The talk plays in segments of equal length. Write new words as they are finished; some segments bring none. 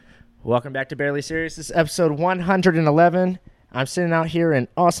Welcome back to Barely Serious. This is episode 111. I'm sitting out here in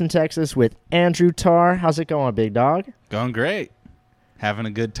Austin, Texas with Andrew Tarr. How's it going, big dog? Going great. Having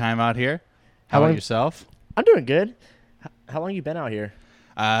a good time out here. How How long- about yourself? I'm doing good. How long you been out here?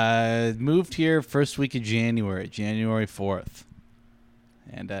 Moved here first week of January 4th.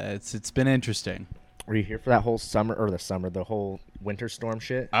 And it's been interesting. Were you here for that whole the whole winter storm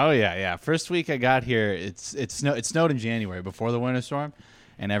shit? Oh yeah. First week I got here, it snowed in January before the winter storm,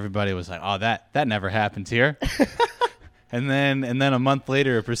 and everybody was like, "Oh, that never happens here." and then a month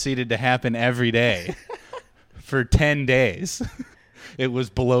later it proceeded to happen every day for 10 days. It was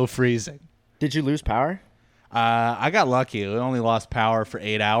below freezing. Did you lose power? I got lucky. We only lost power for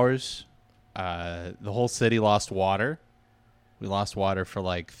 8 hours. The whole city lost water. We lost water for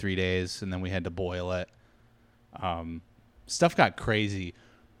like 3 days, and then we had to boil it. Stuff got crazy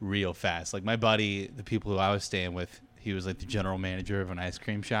real fast. Like my buddy, the people who I was staying with, he was like the general manager of an ice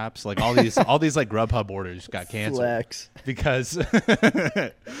cream shop. So like all these like Grubhub orders got canceled. Flex. Because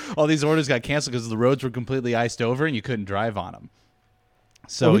all these orders got canceled because the roads were completely iced over and you couldn't drive on them.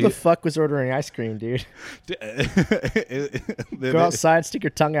 So Who the fuck was ordering ice cream, dude? Go outside, stick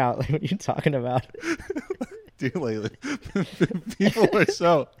your tongue out. Like, what are you talking about? Dude, like, people are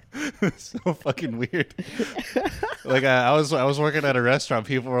so fucking weird. Like I was working at a restaurant.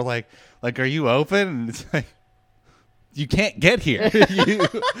 People were like, "Are you open?" And it's like, you can't get here.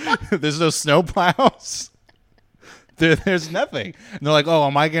 There's no snow plows. There's nothing. And they're like, "Oh,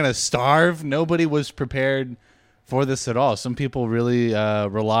 am I gonna starve?" Nobody was prepared for this at all. Some people really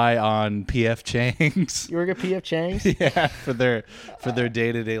rely on PF Chang's. You work at PF Chang's? Yeah, for their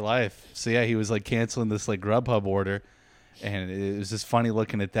day-to-day life. So yeah, he was like canceling this like Grubhub order, and it was just funny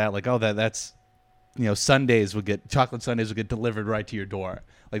looking at that. Like, oh, that's chocolate sundaes would get delivered right to your door.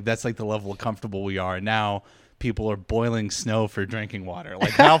 Like that's like the level of comfortable we are. And now people are boiling snow for drinking water.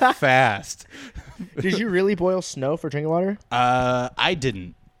 Like how fast? Did you really boil snow for drinking water? I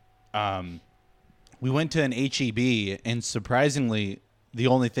didn't. We went to an HEB, and surprisingly, the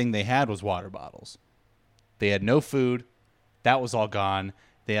only thing they had was water bottles. They had no food. That was all gone.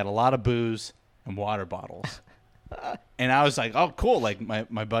 They had a lot of booze and water bottles. And I was like, oh, cool. Like,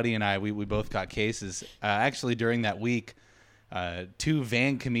 my buddy and I, we both got cases. Actually, during that week, 2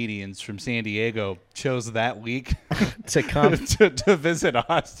 van comedians from San Diego chose that week To come? to visit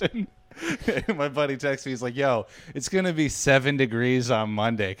Austin. And my buddy texted me. He's like, yo, it's going to be 7 degrees on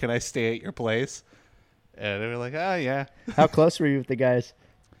Monday. Can I stay at your place? And they were like, oh, yeah. How close were you with the guys?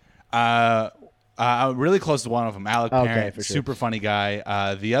 Really close to one of them, Alec Okay, Parent, for sure. super funny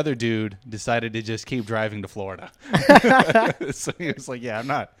guy. The other dude decided to just keep driving to Florida. So he was like,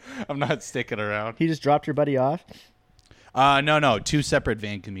 yeah, I'm not sticking around. He just dropped your buddy off? No, 2 separate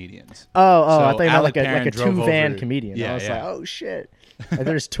van comedians. Oh, So I thought you meant Alec like a Parent drove 2-van over- comedian. Yeah, I was yeah. like, oh, shit. Like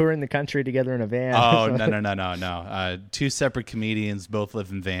they're just touring the country together in a van. Oh, no. 2 separate comedians, both live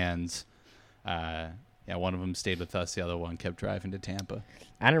in vans. Yeah, one of them stayed with us. The other one kept driving to Tampa.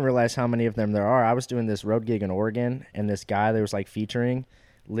 I didn't realize how many of them there are. I was doing this road gig in Oregon, and this guy that was like featuring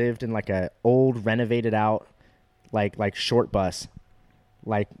lived in like a old renovated out like short bus,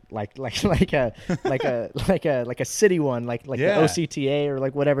 like a city one, like Yeah. the OCTA or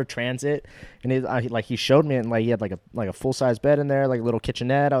like whatever transit. And he showed me it, and like he had like a full size bed in there, like a little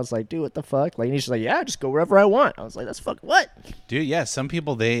kitchenette. I was like, dude, what the fuck? Like, and he's just like, yeah, just go wherever I want. I was like, that's fucking what? Dude, yeah, some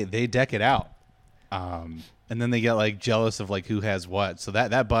people they deck it out. And then they get like jealous of like who has what. So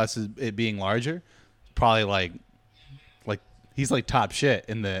that bus is it being larger, probably like he's like top shit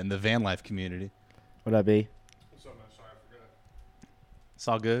in the van life community. What'd I be? What's up, man? Sorry, I forgot. It's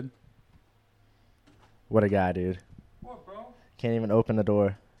all good. What a guy, dude. What, bro? Can't even open the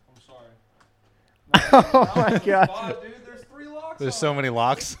door. I'm sorry. Oh my god. God, dude, there's 3 locks. There's on so it. many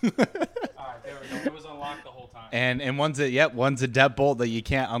locks. All right, there we go. It was unlocked the whole time. and one's a deadbolt that you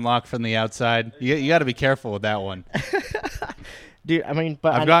can't unlock from the outside. You got to be careful with that one. Dude, I mean,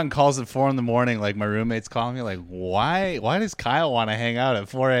 but I've gotten calls at 4 a.m. Like my roommates calling me like, why does Kyle want to hang out at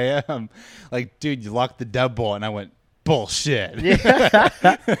 4 a.m.? Like, dude, you locked the deadbolt, and I went, bullshit. yeah.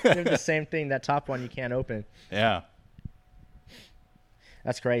 They're the same thing. That top one you can't open. Yeah.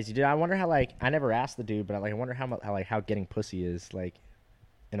 That's crazy, dude. I wonder how I never asked the dude, but I wonder how getting pussy is like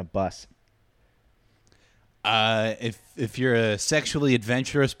in a bus. If you're a sexually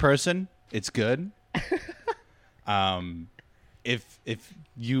adventurous person, it's good. If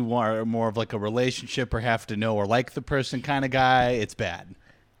you are more of like a relationship or have to know or like the person kind of guy, it's bad.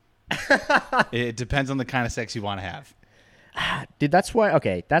 It depends on the kind of sex you want to have. Dude, that's why.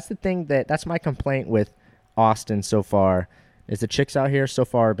 Okay, that's the thing that's my complaint with Austin so far. Is the chicks out here so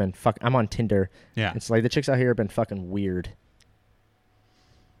far have been I'm on Tinder. Yeah. It's like the chicks out here have been fucking weird.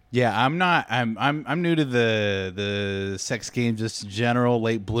 Yeah, I'm not. I'm new to the sex game, just general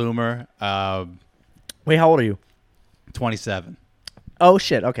late bloomer. Wait, how old are you? 27. Oh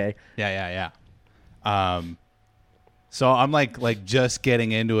shit. Okay. Yeah. So I'm like just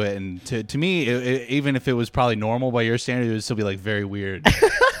getting into it, and to me, even if it was probably normal by your standard, it would still be like very weird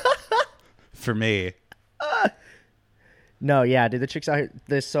for me. No, yeah, dude, the chicks out here.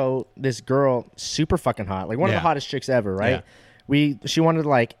 This girl, super fucking hot, like one of the Yeah. hottest chicks ever, right? Yeah. She wanted to,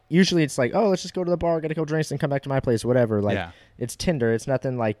 like, usually it's like, oh, let's just go to the bar, get a couple drinks, and come back to my place, whatever. Like, Yeah. it's Tinder. It's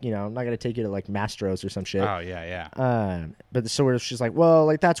nothing like, I'm not gonna take you to like Mastro's or some shit. Oh yeah. But she's like, well,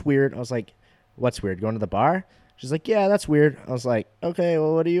 like that's weird. I was like, what's weird? Going to the bar? She's like, yeah, that's weird. I was like, okay,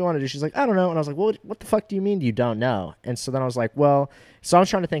 well, what do you want to do? She's like, I don't know. And I was like, well, what the fuck do you mean you don't know? And so then I was like, well, so I was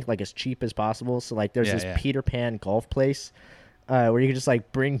trying to think like as cheap as possible. So like, there's Yeah, this yeah. Peter Pan golf place where you can just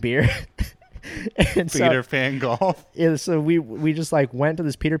like bring beer. And Peter Pan golf. so we just like went to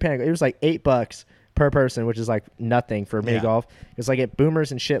this Peter Pan. It was like $8 per person, which is like nothing for mini Yeah. golf. It's like at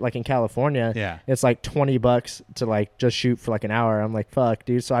Boomers and shit, like in California. Yeah. It's like $20 to like just shoot for like an hour. I'm like, fuck,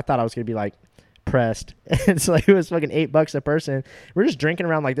 dude. So I thought I was gonna be like pressed, and so like, it was fucking $8 a person. We're just drinking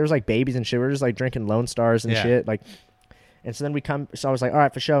around, like there was like babies and shit. We're just like drinking Lone Stars and Yeah. shit, like. And so then we come. So I was like, all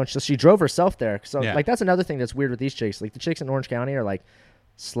right, for sure. And so she drove herself there. So Yeah. like that's another thing that's weird with these chicks. Like the chicks in Orange County are like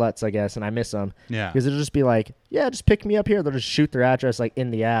sluts, I guess, and I miss them. Yeah. Because it'll just be like, yeah, just pick me up here. They'll just shoot their address like in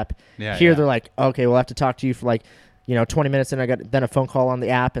the app. Yeah, Here yeah. they're like, okay, we'll have to talk to you for like, 20 minutes, and I got then a phone call on the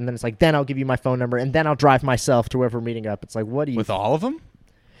app, and then it's like, then I'll give you my phone number, and then I'll drive myself to wherever we're meeting up. It's like, what do you? With all of them?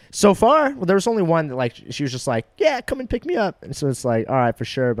 So far, well, there was only one that like she was just like, yeah, come and pick me up, and so it's like, all right, for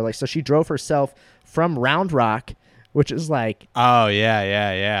sure. But like, so she drove herself from Round Rock, which is like. Oh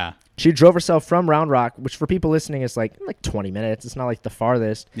yeah. She drove herself from Round Rock, which for people listening is like 20 minutes. It's not like the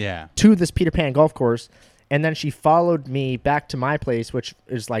farthest. Yeah. To this Peter Pan golf course. And then she followed me back to my place, which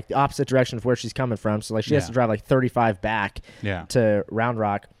is like the opposite direction of where she's coming from. So like she has Yeah. to drive like 35 back Yeah. to Round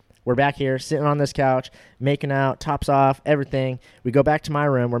Rock. We're back here sitting on this couch, making out, tops off, everything. We go back to my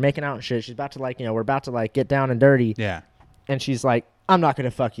room. We're making out and shit. She's about to like, we're about to like get down and dirty. Yeah. And she's like, I'm not going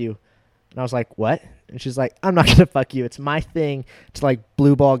to fuck you. And I was like, what? And she's like, I'm not going to fuck you. It's my thing to like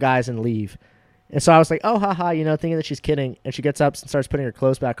blue ball guys and leave. And so I was like, oh, haha, thinking that she's kidding. And she gets up and starts putting her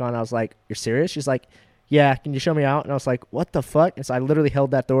clothes back on. I was like, you're serious? She's like, yeah, can you show me out? And I was like, what the fuck? And so I literally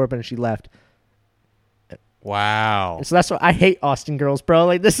held that door open and she left. Wow. And so that's what I hate Austin girls, bro.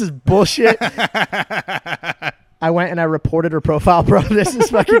 Like, this is bullshit. I went and I reported her profile, bro. This is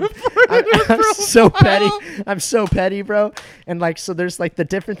fucking. I'm so petty. I'm so petty, bro. And like, so there's like the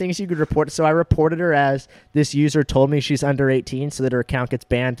different things you could report. So I reported her as this user told me she's under 18, so that her account gets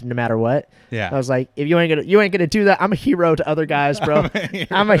banned no matter what. Yeah. I was like, if you ain't gonna do that, I'm a hero to other guys, bro.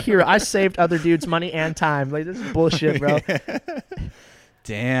 I'm a hero. I saved other dudes money and time. Like, this is bullshit, bro.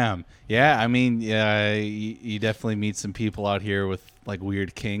 Damn. Yeah. I mean, you definitely meet some people out here with like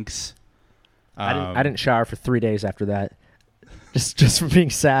weird kinks. I didn't shower for 3 days after that. Just for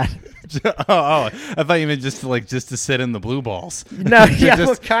being sad. I thought you meant just to sit in the blue balls. No, yeah, well,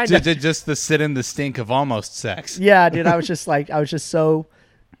 just, kind of. just to sit in the stink of almost sex. Yeah, dude, I was just so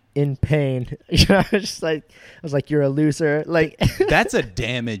in pain. I was like, you're a loser. Like, That's a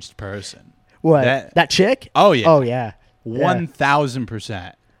damaged person. what? That chick? Oh yeah. Oh yeah.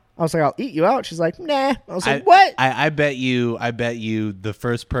 1,000%. I was like, I'll eat you out. She's like, nah. I was like, what? I bet you the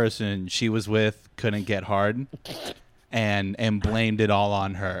first person she was with couldn't get hard and blamed it all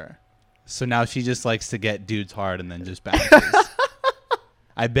on her. So now she just likes to get dudes hard and then just bounces.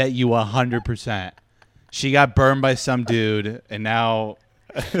 I bet you 100%. She got burned by some dude and now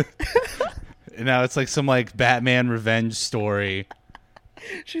it's like some like Batman revenge story.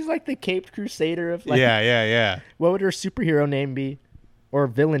 She's like the Caped Crusader of like. Yeah. What would her superhero name be? Or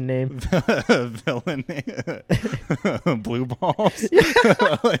villain name? Villain blue balls.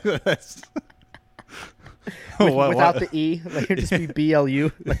 Like that's, Without the E, like it'd just be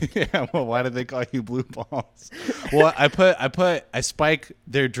BLU. Like, yeah. Well, why did they call you blue balls? Well, I spike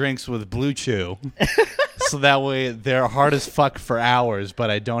their drinks with Blue Chew, so that way they're hard as fuck for hours, but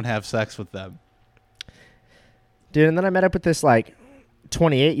I don't have sex with them. dude, and then I met up with this like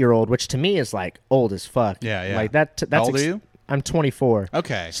 28-year-old, which to me is like old as fuck. Yeah. Like that's How old are you? I'm 24.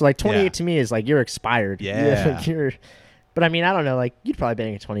 Okay. So like 28 Yeah. to me is like you're expired. Yeah. Like, but I mean, I don't know. Like you'd probably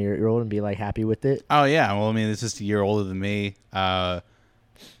bang a 20-year-old and be like happy with it. Oh yeah. Well, I mean, it's just a year older than me. I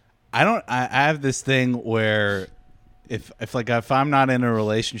have this thing where if I'm not in a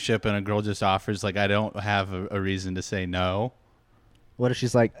relationship and a girl just offers, like I don't have a reason to say no. What if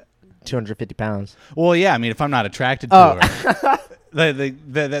she's like 250 pounds? Well, yeah. I mean, if I'm not attracted to her,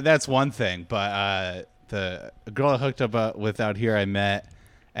 that's one thing. But the girl I hooked up with out here, I met,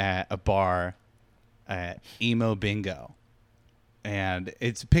 at a bar at Emo Bingo. And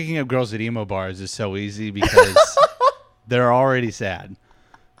it's picking up girls at emo bars is so easy because they're already sad.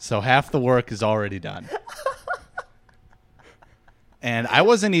 So half the work is already done. And I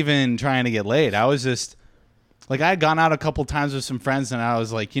wasn't even trying to get laid. I was just like, I had gone out a couple times with some friends and I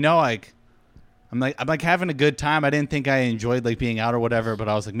was like, you know, like I'm like having a good time. I didn't think I enjoyed like being out or whatever, but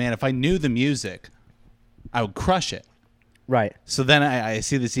I was like, man, if I knew the music, I would crush it. Right. So then I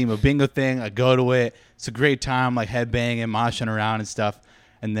see this emo bingo thing. I go to it. It's a great time, like headbanging, moshing around and stuff.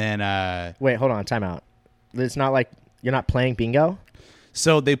 And then Wait, hold on, time out. It's not like you're not playing bingo?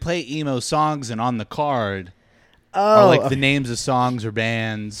 so they play emo songs, and on the card Oh, are like okay. the names of songs or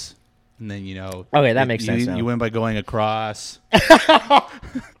bands. And then, you know. Okay, that makes sense You now. win by going across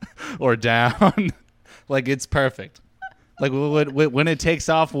or down. Like, it's perfect. Like, when it takes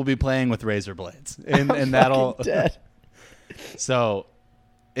off, we'll be playing with razor blades. And that'll. Fucking dead. So,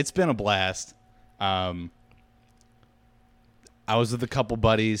 it's been a blast. I was with a couple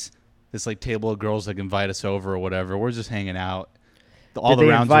buddies. This like table of girls like invite us over or whatever. We're just hanging out. All Did the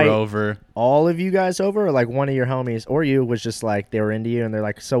they rounds invite are over. All of you guys over, or like one of your homies or you was just like they were into you and they're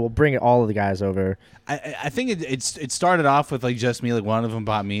like, so we'll bring all of the guys over. I think it started off with like just me. Like one of them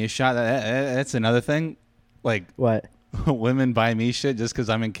bought me a shot. That's another thing. Like What? women buy me shit just because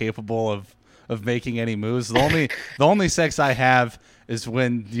I'm incapable of making any moves. The only sex I have is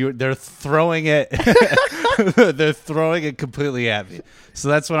when they're throwing it. They're throwing it completely at me. So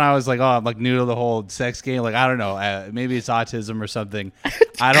that's when I was like, oh, I'm like new to the whole sex game. Like I don't know, maybe it's autism or something.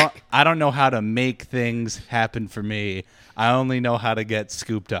 I don't know how to make things happen for me. I only know how to get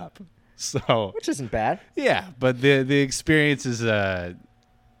scooped up. So Which isn't bad. yeah, but the experience is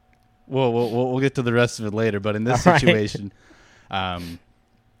we'll get to the rest of it later. But in this All right. situation,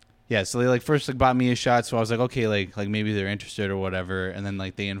 yeah. So they like first like bought me a shot, so I was like, okay, like maybe they're interested or whatever. And then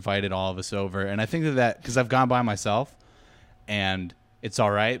like they invited all of us over, and I think that because I've gone by myself, and it's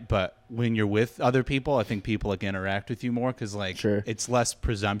all right. But when you're with other people, I think people like interact with you more because like Sure. it's less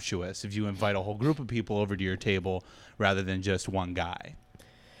presumptuous if you invite a whole group of people over to your table rather than just one guy.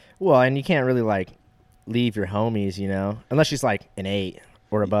 Well, and you can't really like leave your homies, you know, unless she's like an 8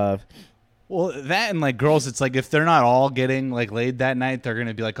 or above. Well, that and like girls, it's like if they're not all getting like laid that night, they're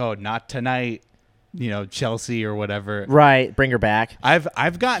gonna be like, "Oh, not tonight," you know, Chelsea or whatever. Right. Bring her back.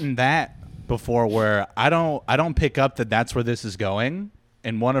 I've gotten that before where I don't pick up that that's where this is going,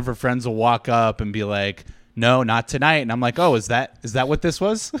 and one of her friends will walk up and be like, "No, not tonight," and I'm like, "Oh, is that what this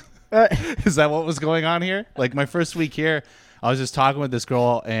was? Is that what was going on here?" Like my first week here, I was just talking with this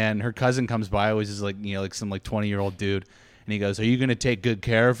girl, and her cousin comes by, which is like like some like 20-year-old dude. And he goes, "Are you going to take good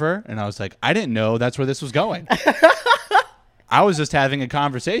care of her?" And I was like, I didn't know that's where this was going. I was just having a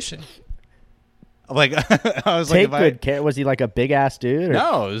conversation. Like, I was Take like, good care. Was he like a big ass dude? Or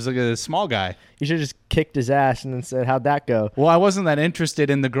No, it was like a small guy. You should have just kicked his ass and then said, how'd that go? Well, I wasn't that interested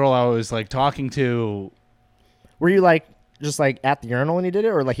in the girl I was like talking to. Were you like just like at the urinal when he did it,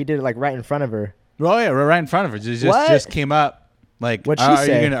 or like he did it like right in front of her? Oh yeah, right in front of her. What? Just came up. Like, What'd she are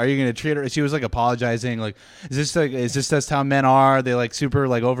say? you gonna treat her? She was like apologizing. Like, is this just how men are? They like super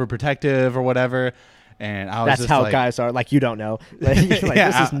like overprotective or whatever. And I was That's just how like, guys are. Like you don't know. Like, you're like, Yeah,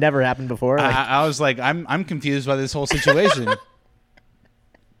 this has never happened before. Like, I was like, I'm confused by this whole situation.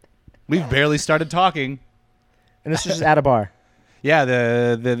 We've barely started talking. and this was just at a bar. Yeah,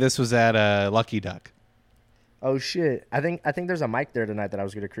 this was at Lucky Duck. Oh shit! I think there's a mic there tonight that I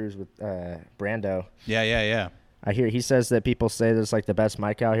was gonna cruise with Brando. Yeah. I hear he says that people say there's like the best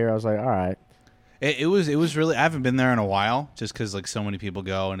mic out here. I was like, all right. It was really. I haven't been there in a while, just because like so many people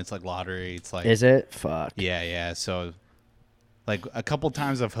go and it's like lottery. It's like Is it? Fuck. yeah. So like a couple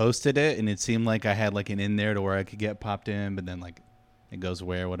times I've hosted it, and it seemed like I had like an in there to where I could get popped in, but then like it goes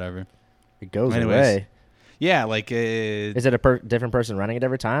away or whatever. It goes Anyways. away. Yeah, like Is it a different person running it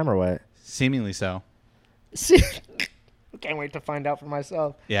every time or what? seemingly so. I can't wait to find out for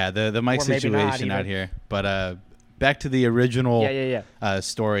myself. Yeah, the mic Or maybe not situation out even. here. But back to the original Yeah.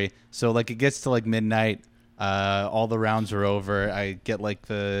 story. So like it gets to like midnight, all the rounds are over. I get like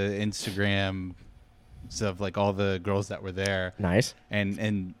the Instagram of like all the girls that were there, Nice.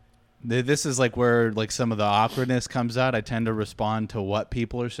 and this is like where like some of the awkwardness comes out. I tend to respond to what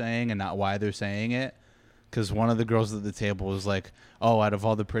people are saying and not why they're saying it. Because one of the girls at the table was like, "Oh, out of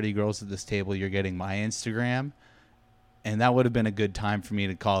all the pretty girls at this table, you're getting my Instagram." And that would have been a good time for me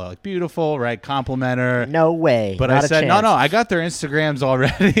to call it like beautiful, right? Compliment her. No way. But Not I a said, chance. no, I got their Instagrams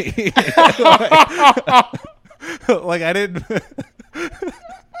already. Like I didn't.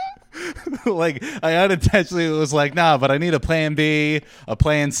 Like I unintentionally was like, nah, but I need a plan B, a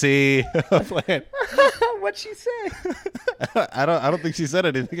plan C, a plan. What'd she say? I don't think she said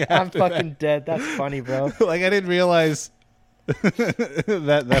anything I'm after fucking dead. That's funny, bro. that. Like I didn't realize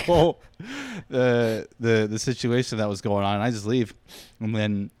that whole the situation that was going on. I just leave, and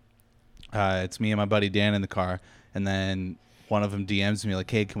then it's me and my buddy Dan in the car, and then one of them DMs me like,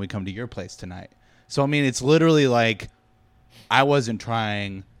 "Hey, can we come to your place tonight?" So I mean, it's literally like I wasn't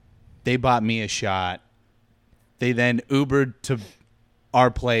trying. They bought me a shot. They then Ubered to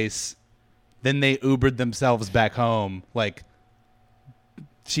our place. Then they Ubered themselves back home. Like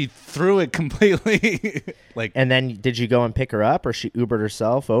she threw it completely. Like And then did you go and pick her up, or she Ubered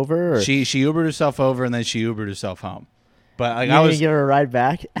herself over? Or she Ubered herself over, and then she Ubered herself home. But like you I didn't was give her a ride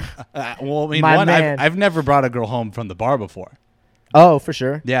back? well, I mean, My one, man. I've never brought a girl home from the bar before. Oh, for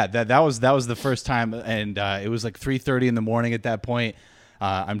sure. Yeah, that was the first time, and it was like 3:30 in the morning at that point.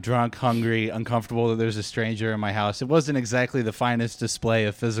 I'm drunk, hungry, uncomfortable that there's a stranger in my house. It wasn't exactly the finest display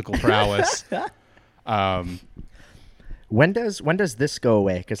of physical prowess. When does this go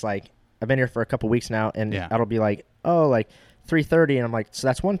away? Because like I've been here for a couple weeks now, and Yeah. it'll be like, oh, like 3:30, and I'm like, so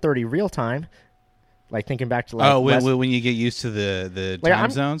that's 1:30 real time. Like thinking back to like when you get used to the like, time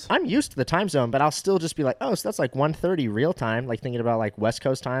I'm, zones. I'm used to the time zone, but I'll still just be like, oh, so that's like 1:30 real time. Like thinking about like West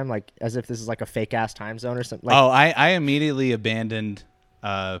Coast time, like as if this is like a fake ass time zone or something. Like, I immediately abandoned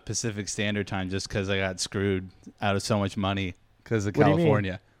Pacific Standard Time just because I got screwed out of so much money because of What do you mean?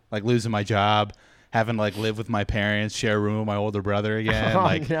 California. Like losing my job, having to like live with my parents, share a room with my older brother again. Oh,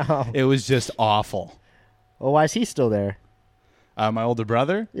 like no. it was just awful. well, why is he still there? My older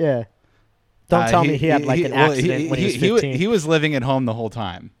brother. Yeah. Don't tell me he had like an accident when he was 15. He was living at home the whole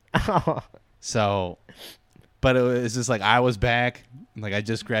time. Oh. So, but it was just like I was back. Like I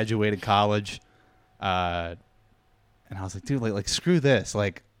just graduated college, and I was like, dude, like screw this.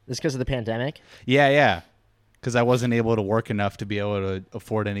 Like, It's because of the pandemic. yeah, because I wasn't able to work enough to be able to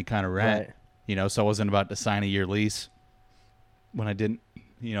afford any kind of rent. Right. You know, so I wasn't about to sign a year lease when I didn't,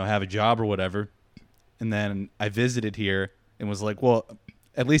 have a job or whatever. And then I visited here and was like, well,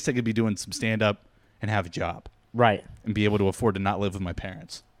 at least I could be doing some stand up and have a job Right. and be able to afford to not live with my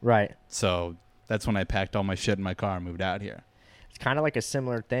parents. Right. So that's when I packed all my shit in my car and moved out here. It's kind of like a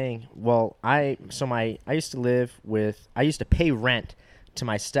similar thing. Well, I used to pay rent to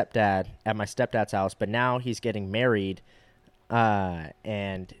my stepdad at my stepdad's house, but now he's getting married,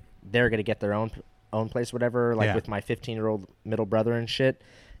 and they're gonna get their own place, whatever. Like Yeah. with my 15-year-old middle brother and shit.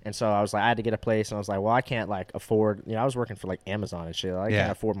 And so I was like, I had to get a place, and I was like, well, I can't like afford. I was working for like Amazon and shit. I Yeah.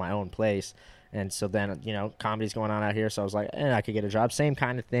 can't afford my own place. And so then, comedy's going on out here. So I was like, I could get a job. Same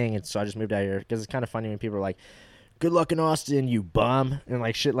kind of thing. And so I just moved out here because it's kind of funny when people are like, good luck in Austin, you bum. And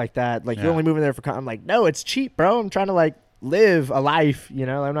like shit like that. Like, Yeah. you're only moving there for I'm like, no, it's cheap, bro. I'm trying to like live a life,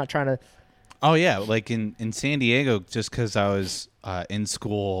 I'm not trying to. Oh, yeah. Like in San Diego, just because I was in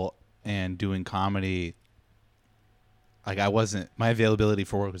school and doing comedy, like my availability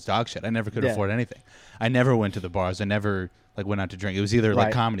for work was dog shit. I never could Yeah. afford anything. I never went to the bars. I never like went out to drink. It was either like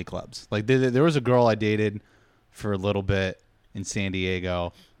Right. comedy clubs. Like there was a girl I dated for a little bit in San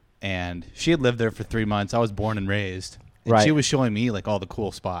Diego, and she had lived there for 3 months. I was born and raised. And Right. she was showing me like all the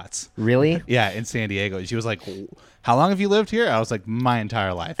cool spots. Really? Yeah, in San Diego. She was like, how long have you lived here? I was like, my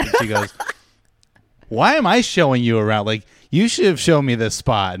entire life. And she goes, why am I showing you around? Like, you should have shown me this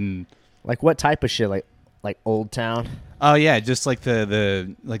spot. And Like what type of shit? Like Old Town? oh yeah, just like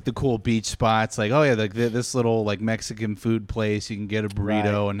the cool beach spots. Like, oh yeah, like this little like Mexican food place. You can get a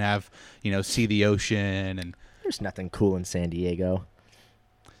burrito Right. and have see the ocean. And There's nothing cool in San Diego.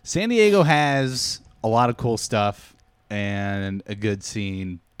 San Diego has a lot of cool stuff and a good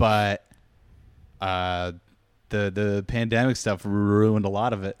scene, but the pandemic stuff ruined a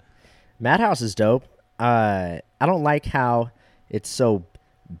lot of it. Madhouse is dope. I don't like how it's so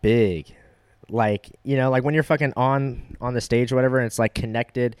big. Like, like when you're fucking on the stage or whatever, and it's like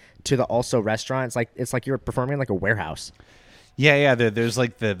connected to the also restaurant. It's like you're performing in like a warehouse. Yeah. There's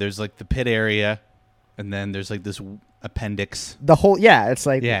like the pit area, and then there's like this appendix. The whole it's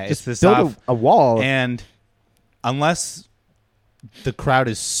like Yeah, just it's this build off- a wall. And unless the crowd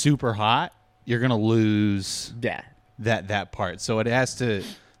is super hot, you're gonna lose Yeah. that part. So it has to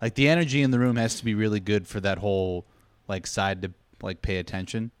like the energy in the room has to be really good for that whole like side to like pay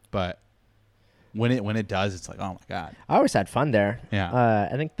attention. But when it does, it's like, oh my god. I always had fun there. Yeah.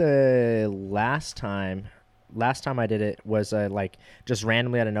 I think the last time I did it was like just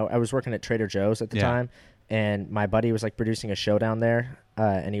randomly out of nowhere. I was working at Trader Joe's at the Yeah. time, and my buddy was like producing a show down there,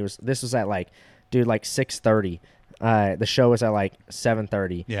 and this was at like 6:30. The show was at like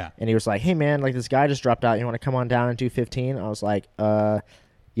 7:30. Yeah. And he was like, "Hey man, like this guy just dropped out. You want to come on down and do 15?" I was like,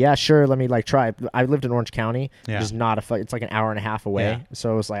 yeah, sure, let me like try. I lived in Orange County, Yeah. which is not it's like an hour and a half away. Yeah.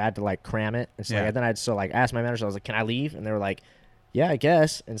 So it was like I had to like cram it. And so Yeah. like, then I had to like ask my manager, I was like, can I leave? And they were like, yeah, I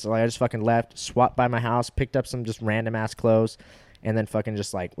guess. And so like, I just fucking left, swapped by my house, picked up some just random ass clothes, and then fucking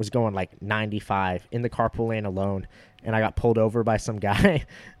just like was going like 95 in the carpool lane alone. And I got pulled over by some guy,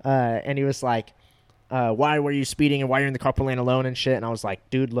 and he was like, why were you speeding and why you're in the carpool lane alone and shit? And I was like,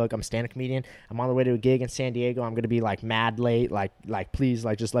 dude, look, I'm a stand-up comedian. I'm on the way to a gig in San Diego. I'm gonna be like mad late. Like please,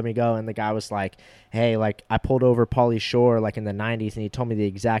 like just let me go. And the guy was like, hey, like I pulled over Pauly Shore like in the '90s, and he told me the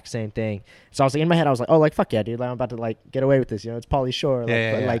exact same thing. So I was like, in my head, I was like, oh, like fuck yeah, dude, like, I'm about to like get away with this. You know, it's Pauly Shore,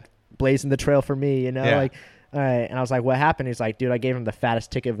 like blazing the trail for me. You know, like. All right, and I was like, what happened? He's like, dude, I gave him the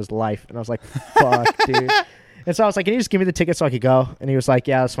fattest ticket of his life. And I was like, fuck, dude. And so I was like, can you just give me the ticket so I could go? And he was like,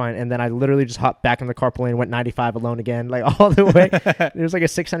 yeah, that's fine. And then I literally just hopped back in the carpool lane, went 95 alone again, like all the way. It was like a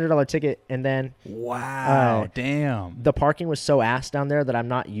 $600 ticket. And then Wow, damn. the parking was so ass down there that I'm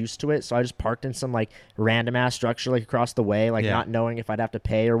not used to it. So I just parked in some like random ass structure like across the way, like not knowing if I'd have to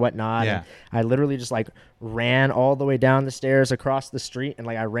pay or whatnot. Yeah. And I literally just like ran all the way down the stairs across the street, and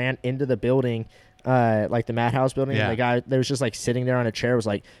like I ran into the building, like the Madhouse building. Yeah. And the guy that was just like sitting there on a chair was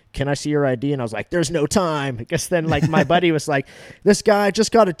like, can I see your ID? And I was like, there's no time. I guess then like my buddy was like, this guy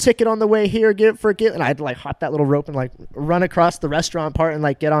just got a ticket on the way here, get for it. And I had to like hop that little rope and like run across the restaurant part and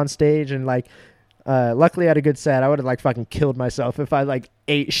like get on stage. And like luckily I had a good set. I would have like fucking killed myself if I like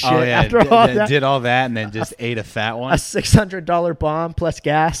ate shit after all that. Did all that and then just ate a fat one. A $600 bomb plus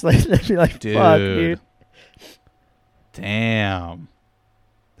gas. Like that'd be like, fuck, dude. Damn.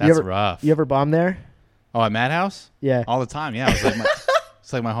 That's rough. You ever bomb there? Oh, at Madhouse? Yeah. All the time. Yeah,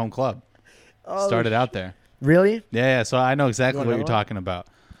 it's like my home club. Started out there. Really? Yeah. So I know exactly You what want you're another one? talking about.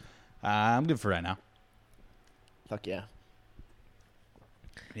 I'm good for right now. Fuck yeah.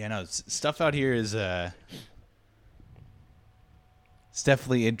 Yeah, no, stuff out here is it's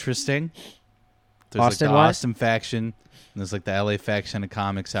definitely interesting. There's like the Austin-wise? Austin faction, and there's like the LA faction of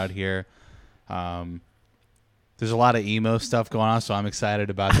comics out here. There's a lot of emo stuff going on, so I'm excited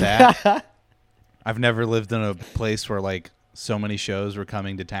about that. I've never lived in a place where like so many shows were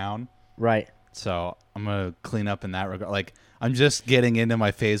coming to town. Right. So I'm gonna clean up in that regard. Like I'm just getting into my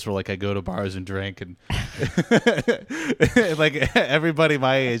phase where like I go to bars and drink, and like everybody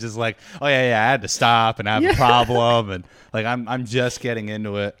my age is like, oh yeah, I had to stop and I have a problem, and like I'm just getting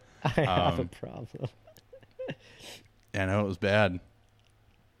into it. I have a problem. I know it was bad.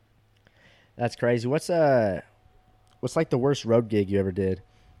 That's crazy. What's like the worst road gig you ever did?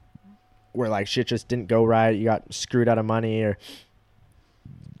 Where like shit just didn't go right, you got screwed out of money, or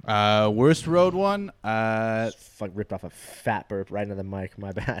Worst road one. fuck, ripped off a fat burp right into the mic.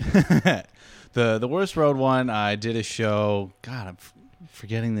 My bad. The worst road one. I did a show. God, I'm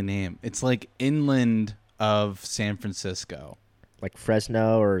forgetting the name. It's like inland of San Francisco. Like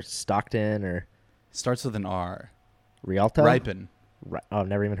Fresno or Stockton or Starts with an R. Rialto. Ripon. Oh, I've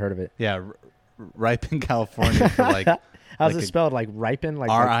never even heard of it. Yeah, Ripon, California. For like How's like it spelled? Like ripen? Like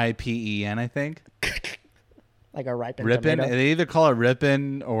Ripen, I think. like a ripen Ripon. tomato? They either call it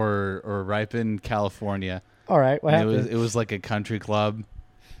Ripon or Ripon, California. All right, what happened? It was like a country club.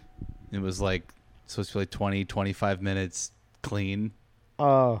 It was like supposed to be like 20, 25 minutes clean.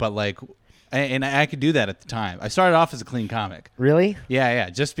 Oh, But like, and I could do that at the time. I started off as a clean comic. really? Yeah.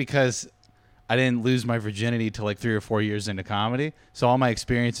 Just because I didn't lose my virginity till like 3 or 4 years into comedy. So all my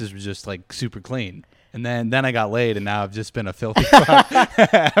experiences were just like super clean. And then I got laid, and now I've just been a filthy fuck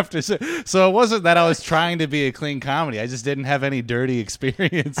after. So it wasn't that I was trying to be a clean comedy. I just didn't have any dirty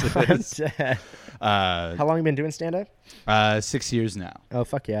experiences. Dead. Uh, How long you been doing stand up? 6 years now. Oh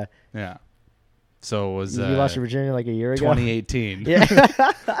fuck yeah! Yeah. So it was You lost your virginity like a year ago. 2018. Yeah.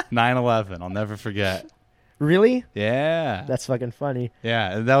 9/11. I'll never forget. Really? Yeah. That's fucking funny.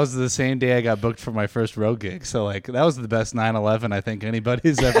 Yeah, and that was the same day I got booked for my first road gig. So like that was the best 9/11 I think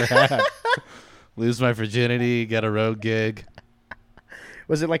anybody's ever had. Lose my virginity, get a road gig.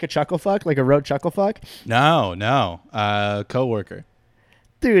 Was it like a chuckle fuck, like a road chuckle fuck? No. Coworker.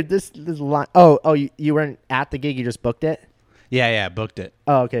 Dude, this line. Oh, you weren't at the gig. You just booked it. Yeah, booked it.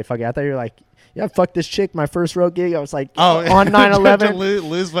 Oh, okay. Fuck it. I thought you were like, yeah, fuck this chick. My first road gig. I was like, Oh, on to 9/11.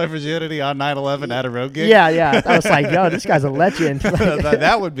 lose my virginity on 9/11 at a road gig. Yeah. I was like, yo, this guy's a legend.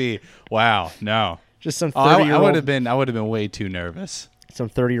 that would be wow. No, Just some oh, 30 year I would old, have been way too nervous. some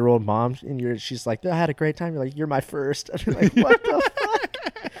 30-year-old mom, and she's like, I had a great time. You're like, you're my first. I'm like, what the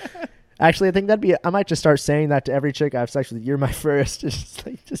fuck? Actually, I think I might just start saying that to every chick I have sex with. You're my first, just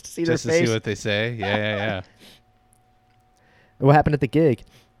to see their Just to face. see what they say. Yeah. What happened at the gig?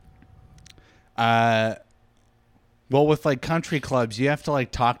 Well, with like country clubs, you have to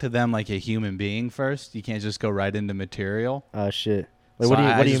like talk to them like a human being first. You can't just go right into material. Oh shit! Like, So what do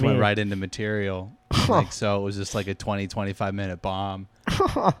I you just mean? went right into material. Like, so it was just like a 20, 25-minute bomb.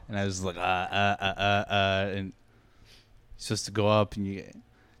 And I was like, and supposed to go up and you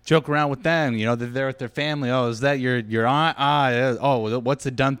joke around with them. You know, they're there with their family. Oh, is that your aunt? Yeah. Oh, what's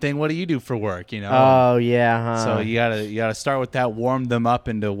a dumb thing? What do you do for work? You know. Oh yeah. Huh. So you gotta start with that. Warm them up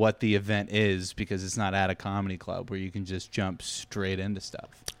into what the event is, because it's not at a comedy club where you can just jump straight into stuff.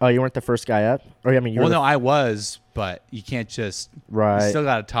 Oh, you weren't the first guy up? Or I mean, you Well, were no, I was, but you can't just. Right. You still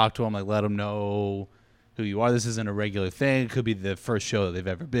got to talk to them, like let them know who you are. This isn't a regular thing. It could be the first show that they've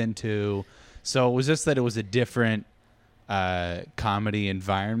ever been to. So it was just that it was a different comedy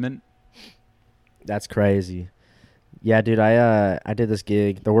environment. That's crazy. Yeah, dude, I did this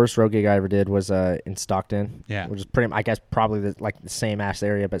gig. The worst road gig I ever did was in Stockton. Yeah. Which is pretty, I guess, probably the same ass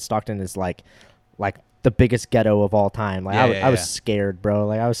area, but Stockton is like the biggest ghetto of all time. Like I was scared, bro.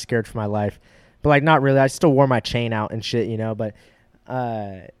 Like I was scared for my life, but like not really. I still wore my chain out and shit, you know. But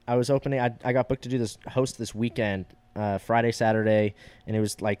I was opening. I got booked to do host this weekend, Friday, Saturday, and it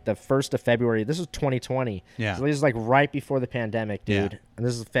was like the 1st of February. This was 2020. Yeah. So this is like right before the pandemic, dude. Yeah. And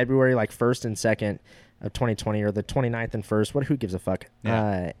this is February like 1st and 2nd of 2020, or the 29th and 1st. Who gives a fuck?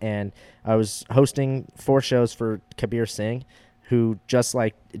 Yeah. And I was hosting 4 shows for Kabir Singh, who just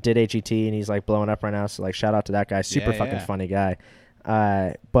like did AGT, and he's like blowing up right now. So like shout out to that guy. Super fucking funny guy.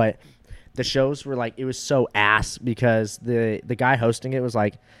 But the shows were like, it was so ass because the guy hosting it was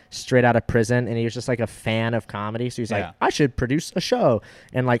like straight out of prison, and he was just like a fan of comedy. So he's like, I should produce a show.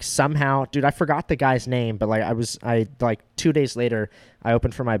 And like somehow, dude, I forgot the guy's name, but like I like 2 days later, I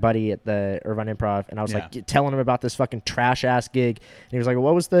opened for my buddy at the Irvine Improv, and I was like telling him about this fucking trash ass gig. And he was like,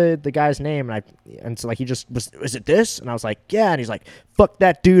 what was the guy's name? And so like he just was it this? And I was like, yeah. And he's like, fuck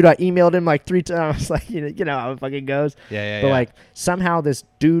that dude. I emailed him like 3 times. Like, you know how it fucking goes. But like somehow this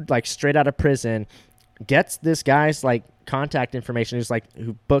dude like straight out of prison gets this guy's like contact information,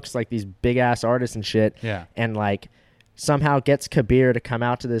 who books like these big ass artists and shit. Yeah. And like somehow gets Kabir to come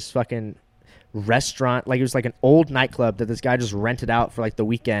out to this fucking restaurant. Like it was like an old nightclub that this guy just rented out for like the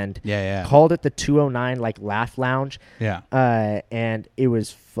weekend. Called it the 209 like Laugh Lounge. And it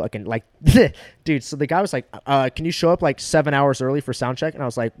was fucking like dude, so the guy was like, can you show up like 7 hours early for sound check? And I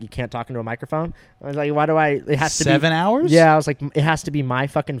was like, you can't talk into a microphone? I was like, why do it has to be 7 hours? Yeah, I was like, it has to be my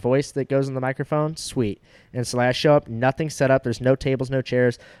fucking voice that goes in the microphone. Sweet. And so like I show up, nothing set up, there's no tables, no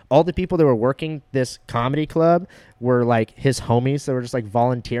chairs. All the people that were working this comedy club were like his homies that were just like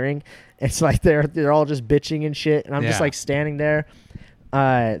volunteering. It's like they're all just bitching and shit, and I'm just like standing there.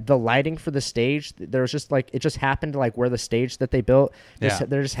 The lighting for the stage, there was just like, it just happened to like where the stage that they built,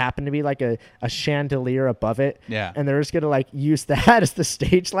 there just happened to be like a chandelier above it. And they're just gonna like use that as the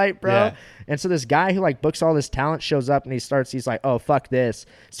stage light, bro. And so this guy who like books all this talent shows up, and he's like, oh fuck this,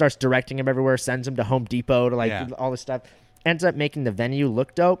 starts directing him everywhere, sends him to Home Depot to like all this stuff, ends up making the venue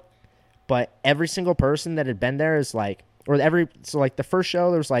look dope. But every single person that had been there is like, so like the first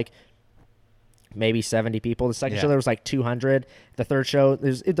show there was like maybe 70 people. The second show there was like 200. The third show,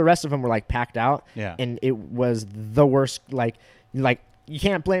 the rest of them were like packed out. And it was the worst. Like you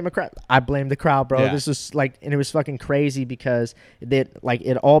can't blame a crowd. I blame the crowd, bro. This was like, and it was fucking crazy because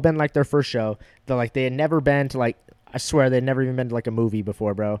it all been like their first show. They had never been to like, I swear they'd never even been to like a movie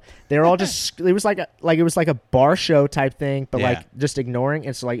before, bro. They were all just, it was like a bar show type thing, but like just ignoring.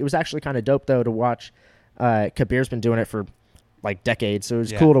 And so like, it was actually kind of dope though to watch. Kabir's been doing it for like decades. So it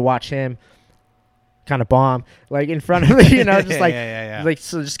was cool to watch him kind of bomb like in front of me, just like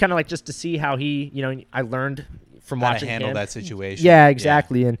so just kind of like just to see how he, I learned from how watching to handle him. that situation. Yeah,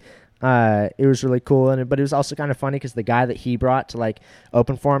 exactly. And it was really cool, but it was also kind of funny because the guy that he brought to like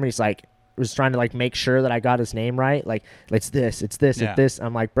open for him, he's like was trying to like make sure that I got his name right, like it's this.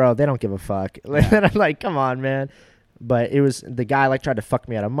 I'm like, bro, they don't give a fuck. And I'm like, come on, man. But it was the guy like tried to fuck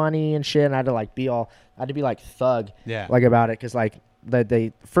me out of money and shit, and I had to be like thug like about it, because like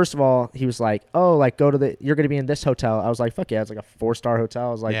they first of all, he was like, oh, like you're gonna be in this hotel. I was like, fuck yeah, it's like a 4-star hotel.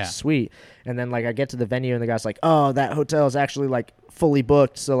 I was like, sweet. And then like I get to the venue, and the guy's like, oh, that hotel is actually like fully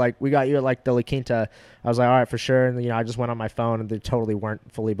booked, so like we got you at like the La Quinta. I was like, all right, for sure. And I just went on my phone, and they totally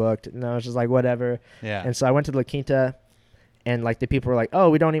weren't fully booked, and I was just like, whatever. And so I went to the La Quinta, and like the people were like, oh,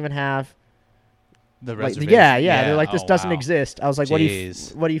 we don't even have the like, reservation. They're like, this doesn't exist. I was like, what do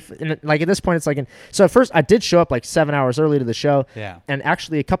you and like at this point it's like, so at first I did show up like 7 hours early to the show, and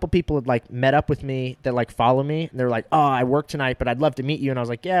actually a couple people had like met up with me that like follow me, and they're like, oh, I work tonight, but I'd love to meet you. And I was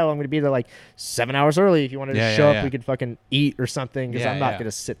like, yeah, well, I'm gonna be there like 7 hours early. If you wanted to show up, we could fucking eat or something, because I'm not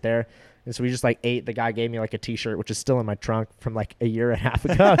gonna sit there. And so we just like ate. The guy gave me like a t-shirt, which is still in my trunk from like a year and a half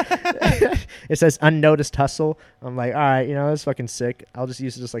ago. It says unnoticed hustle. I'm like, all right, that's fucking sick. I'll just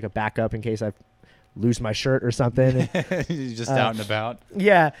use it just like a backup in case I lose my shirt or something. And, You're just out and about.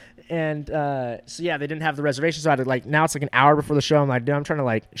 yeah. And so yeah, they didn't have the reservation, so I had to, like, now it's like an hour before the show. I'm like, dude, I'm trying to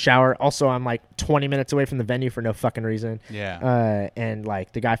like shower. Also, I'm like 20 minutes away from the venue for no fucking reason. Yeah. And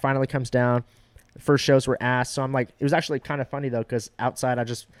like the guy finally comes down. The first shows were ass, so I'm like, it was actually kind of funny though, because outside I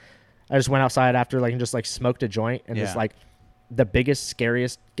just went outside after like and just like smoked a joint, and this Yeah. like the biggest,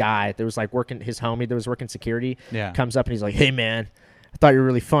 scariest guy that was like working, his homie that was working security, Yeah. comes up and he's like, "Hey man, I thought you were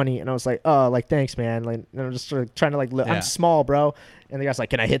really funny." And I was like, "Oh, like thanks, man." Like, and I'm just sort of trying to like, Yeah. I'm small, bro. And the guy's like,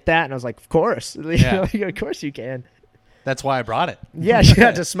 "Can I hit that?" And I was like, "Of course." Yeah. Like, of course you can. That's why I brought it. Yeah,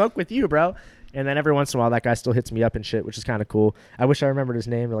 yeah, to smoke with you, bro. And then every once in a while, that guy still hits me up and shit, which is kind of cool. I wish I remembered his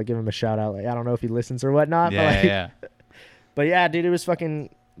name to like give him a shout out. Like, I don't know if he listens or whatnot. Yeah, but, like, yeah. But yeah, dude, it was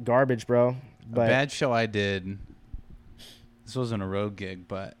fucking garbage, bro. But A bad show I did. This wasn't a road gig,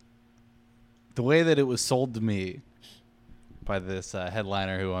 but the way that it was sold to me by this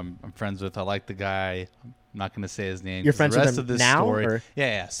headliner who I'm friends with. I like the guy. I'm not going to say his name. You're 'cause friends the with rest him of this now, story. or?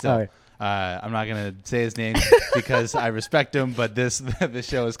 Yeah, still. Oh. I'm not gonna say his name because I respect him, but this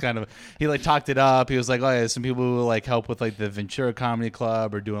show is kind of, he like talked it up. He was like, "Oh yeah, some people who like help with like the Ventura Comedy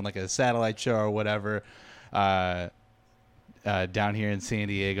Club or doing like a satellite show or whatever, down here in San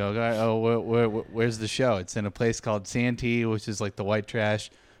Diego." Oh, where's the show? It's in a place called Santee, which is like the white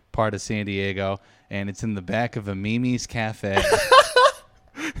trash part of San Diego, and it's in the back of a Mimi's Cafe.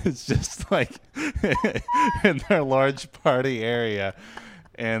 It's just like in their large party area.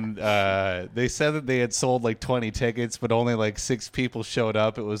 And they said that they had sold like 20 tickets, but only like 6 people showed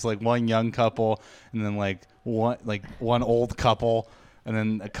up. It was like one young couple, and then like one old couple, and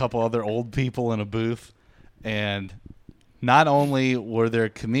then a couple other old people in a booth. And not only were there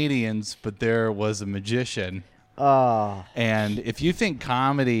comedians, but there was a magician. Oh, And if you think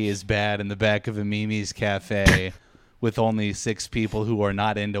comedy is bad in the back of a Mimi's Cafe with only 6 people who are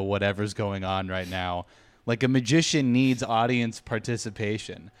not into whatever's going on right now, like a magician needs audience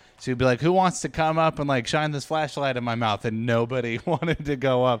participation. So you'd be like, "Who wants to come up and like shine this flashlight in my mouth?" And nobody wanted to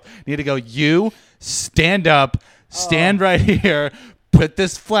go up. You need to go, "You stand up, stand right here, put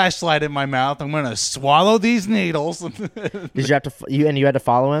this flashlight in my mouth. I'm going to swallow these needles." did you have to you had to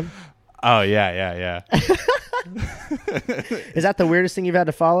follow him? Oh, yeah. Is that the weirdest thing you've had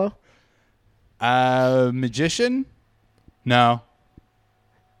to follow? Magician? No.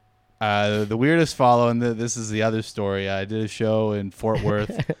 The weirdest follow, and this is the other story. I did a show in Fort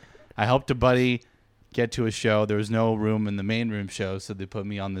Worth. I helped a buddy get to a show. There was no room in the main room show, so they put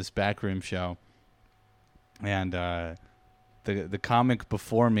me on this back room show. And the comic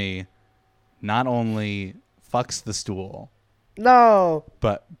before me not only fucks the stool, No.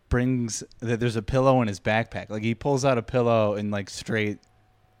 but there's a pillow in his backpack. Like he pulls out a pillow and like straight,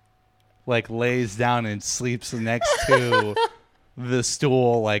 like lays down and sleeps next to the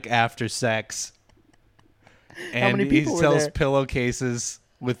stool like after sex. And many he people were sells there? pillowcases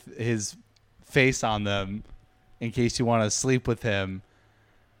with his face on them in case you want to sleep with him.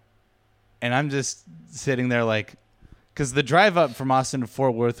 And I'm just sitting there like, because the drive up from Austin to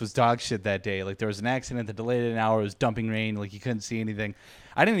Fort Worth was dog shit that day. Like there was an accident that delayed it an hour. It was dumping rain. Like you couldn't see anything.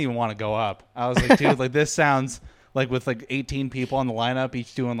 I didn't even want to go up. I was like, dude, like this sounds like with like 18 people on the lineup,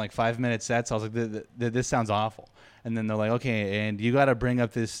 each doing like 5-minute sets. I was like, this sounds awful. And then they're like, "Okay, and you got to bring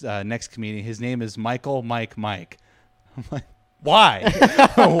up this next comedian. His name is Michael Mike Mike." I'm like, why?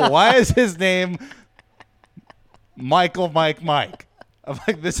 Why is his name Michael Mike Mike? I'm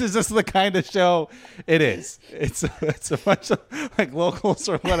like, this is just the kind of show it is. It's a bunch of like locals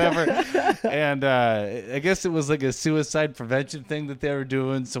or whatever. And I guess it was like a suicide prevention thing that they were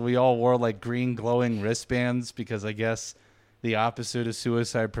doing. So we all wore like green glowing wristbands because I guess the opposite of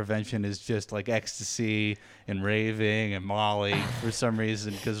suicide prevention is just like ecstasy and raving and Molly for some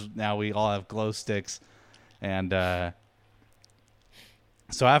reason, because now we all have glow sticks. And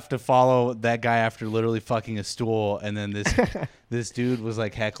so I have to follow that guy after literally fucking a stool. And then this dude was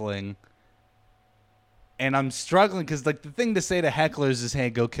like heckling. And I'm struggling because like the thing to say to hecklers is,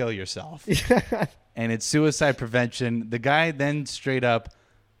 "Hey, go kill yourself." And it's suicide prevention. The guy then straight up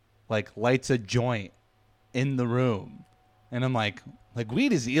like lights a joint in the room. And I'm like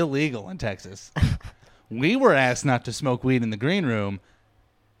weed is illegal in Texas. We were asked not to smoke weed in the green room.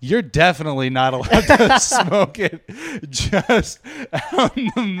 You're definitely not allowed to smoke it just out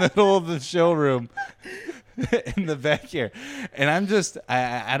in the middle of the showroom in the back here. And I'm just,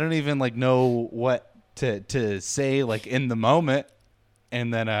 I don't even like know what to say like in the moment.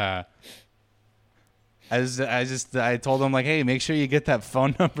 And then I told him like, "Hey, make sure you get that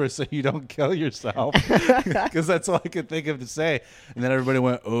phone number so you don't kill yourself," because that's all I could think of to say. And then everybody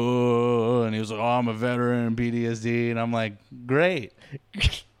went, "Oh," and he was like, "Oh, I'm a veteran in PTSD," and I'm like, "Great,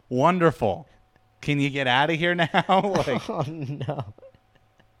 wonderful." can you get out of here now? Like, Oh no.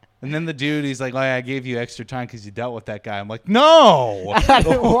 and then the dude, he's like, oh, I gave you extra time because you dealt with that guy. I'm like, no, I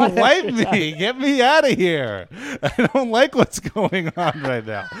didn't want wipe extra me, get me out of here. I don't like what's going on right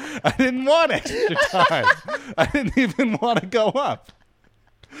now. I didn't want extra time. I didn't even want to go up.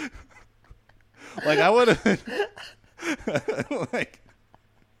 Like, I would have, like,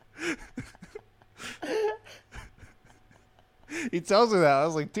 he tells me that. I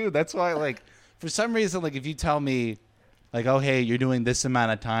was like, dude, that's why, like, for some reason, like, if you tell me, like, oh, hey, you're doing this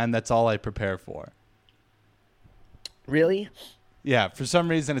amount of time, that's all I prepare for. Really? Yeah, for some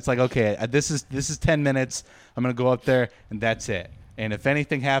reason, it's like, okay, this is 10 minutes. I'm going to go up there, and that's it. And if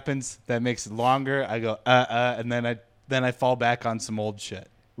anything happens that makes it longer, I go, and then I fall back on some old shit.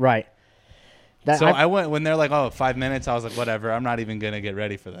 Right. So I went, when they're like, oh, 5 minutes, I was like, whatever, I'm not even going to get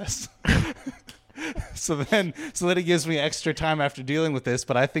ready for this. So then it gives me extra time after dealing with this,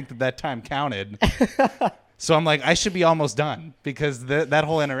 but I think that time counted. So I'm like, I should be almost done because that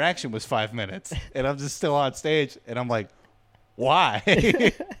whole interaction was 5 minutes, and I'm just still on stage, and I'm like, why?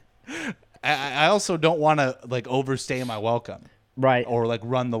 I also don't want to like overstay my welcome, right. or like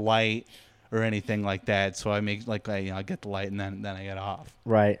run the light or anything like that. So I make like I get the light and then I get off.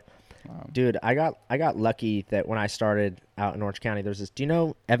 Right. Dude, I got lucky that when I started out in Orange County, there's this. Do you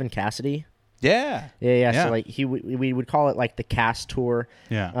know Evan Cassidy? Yeah. Yeah. So like we would call it like the cast tour.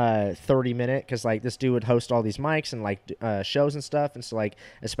 Yeah. 30-minute, because like this dude would host all these mics and like shows and stuff, and so like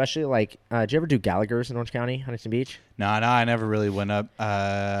especially like did you ever do Gallagher's in Orange County, Huntington Beach? No, I never really went up.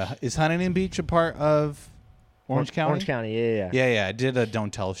 Is Huntington Beach a part of Orange County? Orange County, yeah. Yeah. I did a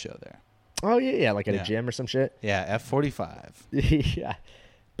Don't Tell show there. Oh yeah, like at a gym or some shit. Yeah, F45. Yeah,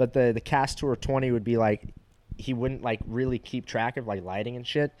 but the cast tour 20 would be like he wouldn't like really keep track of like lighting and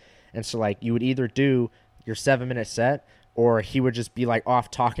shit. And so, like, you would either do your 7-minute set, or he would just be, like,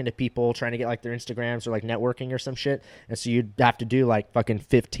 off talking to people, trying to get, like, their Instagrams or, like, networking or some shit. And so you'd have to do, like, fucking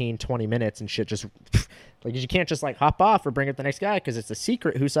 15, 20 minutes and shit just, like, you can't just, like, hop off or bring up the next guy because it's a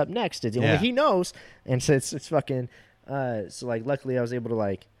secret who's up next. It's only he knows. And so it's fucking, so, like, luckily I was able to,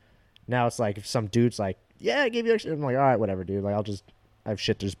 like, now it's, like, if some dude's like, yeah, I gave you extra. I'm like, all right, whatever, dude. Like, I have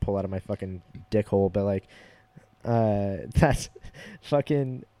shit to just pull out of my fucking dick hole. But, like, that's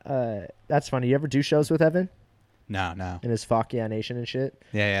fucking... that's funny. You ever do shows with Evan? No. In his Fuck Yeah Nation and shit?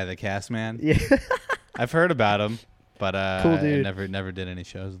 Yeah, the cast man. Yeah. I've heard about him, but cool dude. I never did any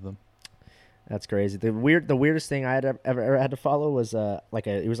shows with him. That's crazy. The weirdest thing I had ever had to follow was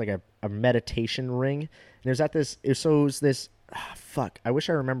it was like a meditation ring. And there's at this it was this fuck. I wish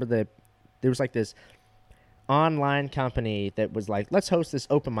I remember there was like this online company that was like, let's host this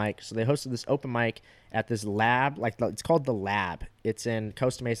open mic. So they hosted this open mic at this lab, like it's called The Lab. It's in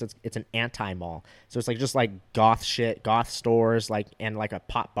Costa Mesa. It's an anti-mall. So it's like just like goth shit, goth stores, like, and like a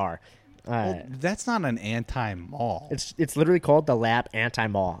pop bar. Well, that's not an anti-mall. It's literally called The Lab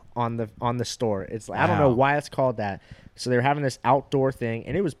Anti-Mall on the store. It's I don't know why it's called that. So they were having this outdoor thing,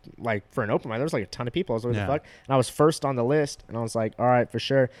 and it was like for an open mic, there was like a ton of people. I was like, what the fuck? And I was first on the list, and I was like, all right, for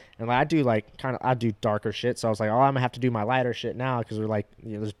sure. And like, I do darker shit, so I was like, oh, I'm gonna have to do my lighter shit now because we're like,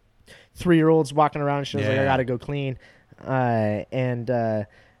 there's 3-year-olds walking around and shit. I was like, I gotta go clean. And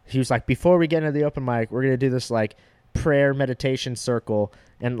he was like, before we get into the open mic, we're gonna do this like prayer meditation circle.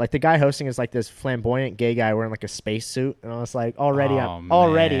 And like the guy hosting is like this flamboyant gay guy wearing like a space suit, and I was like,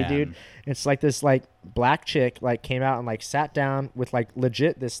 already, dude. It's like this like black chick like came out and like sat down with like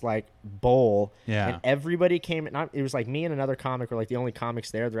legit this like bowl, and everybody came. It was like me and another comic were like the only comics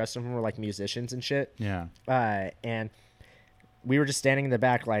there. The rest of them were like musicians and shit. Yeah. And we were just standing in the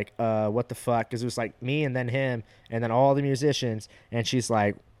back like, what the fuck? Because it was like me and then him and then all the musicians, and she's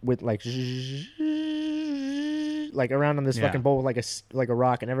like with like around on this fucking bowl with like a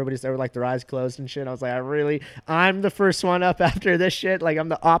rock, and everybody's there with like their eyes closed and shit. I was like, I'm the first one up after this shit. Like I'm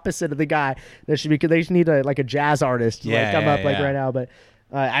the opposite of the guy that should be. Cause they just need a jazz artist to come up right now. But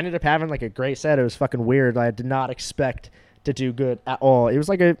I ended up having like a great set. It was fucking weird. I did not expect to do good at all. It was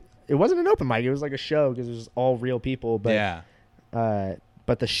like it wasn't an open mic. It was like a show because it was all real people. But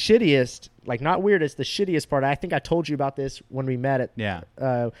but the shittiest, like not weirdest, the shittiest part. I think I told you about this when we met at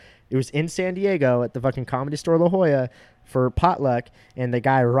it was in San Diego at the fucking Comedy Store La Jolla for potluck, and the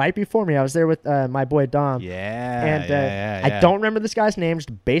guy right before me, I was there with my boy Dom. I don't remember this guy's name,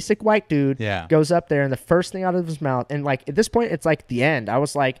 just a basic white dude. Goes up there, and the first thing out of his mouth, and like at this point, it's like the end. I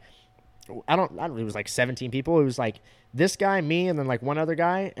was like, I don't. It was like 17 people. It was like this guy, me, and then like one other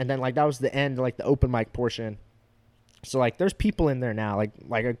guy, and then like that was the end, like the open mic portion. So like there's people in there now,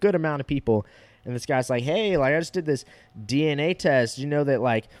 like a good amount of people, and this guy's like, hey, like I just did this DNA test. You know that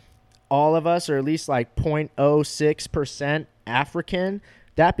like all of us are at least like 0.06% African.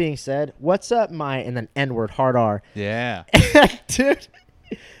 That being said, what's up, my, and then N-word, hard R. Yeah. Dude,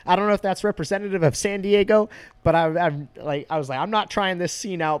 I don't know if that's representative of San Diego, but I was like, I'm not trying this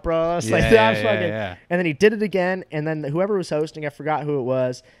scene out, bro. I was like, Yeah, fucking. yeah. And then he did it again, and then whoever was hosting, I forgot who it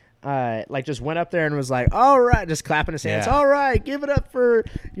was, like just went up there and was like, all right, just clapping his hands. Yeah. All right, give it up for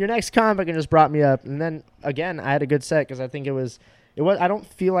your next comic, and just brought me up. And then again, I had a good set because I think it was. I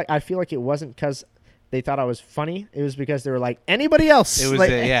feel like it wasn't because they thought I was funny. It was because they were like, anybody else? It was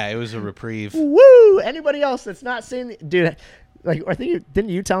like, it was a reprieve. Woo! Anybody else that's not saying, dude. Like, I think didn't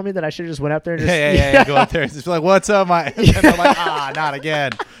you tell me that I should just went up there and just Yeah. Go up there and just be like, "What's up, my?" And I'm like, not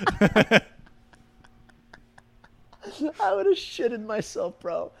again. I would have shitted myself,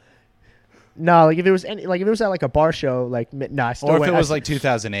 bro. No, like if it was at like a bar show, like no, I still Or if went, it was like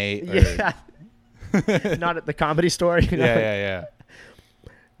 2008. Or, yeah, not at the Comedy Store. You know? yeah.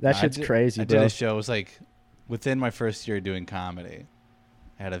 That shit's crazy, I bro. did a show. It was like within my first year doing comedy.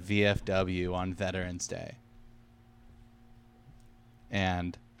 I had a VFW on Veterans Day.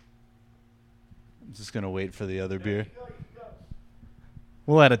 And I'm just going to wait for the other beer.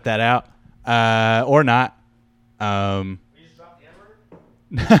 We'll edit that out. Or not. No,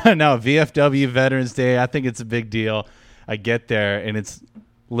 VFW Veterans Day. I think it's a big deal. I get there, and it's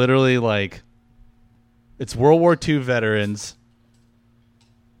literally like, it's World War II veterans.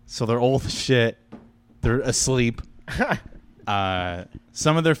 So they're old as shit. They're asleep.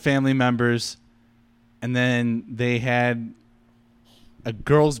 Some of their family members. And then they had a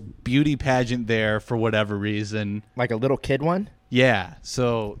girl's beauty pageant there for whatever reason. Like a little kid one. Yeah.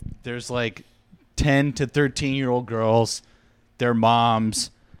 So there's like 10 to 13-year-old girls, their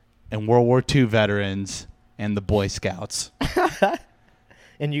moms, and World War II veterans, and the Boy Scouts.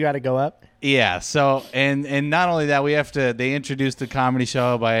 And you got to go up. Yeah. So and not only that, they introduced the comedy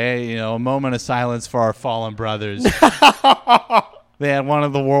show by a moment of silence for our fallen brothers. They had one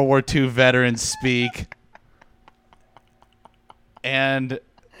of the World War II veterans speak. And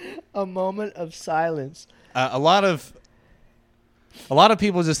A moment of silence. a lot of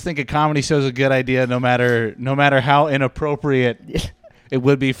people just think a comedy show is a good idea, no matter how inappropriate it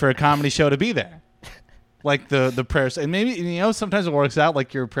would be for a comedy show to be there. Like the prayers, and maybe sometimes it works out,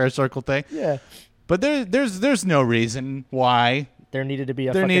 like your prayer circle thing. Yeah. But there's no reason why There needed to be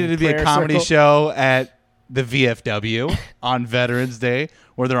a a comedy show at the VFW on Veterans Day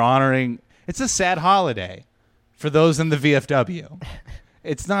where they're honoring. It's a sad holiday for those in the VFW.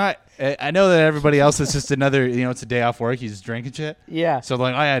 It's not. I know that everybody else is just another. It's a day off work. You just drinking shit. Yeah. So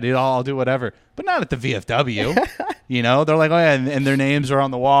like, oh yeah, dude, I'll do whatever. But not at the VFW. They're like, oh yeah, and their names are on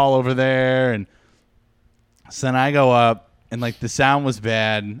the wall over there. And so then I go up, and like the sound was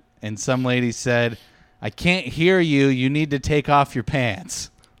bad, and some lady said, "I can't hear you. You need to take off your pants."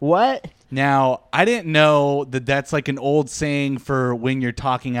 What? Now I didn't know that that's like an old saying for when you're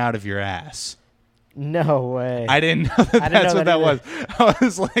talking out of your ass. No way. I didn't know that's what that was. either. I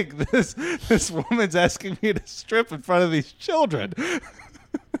was like, this woman's asking me to strip in front of these children.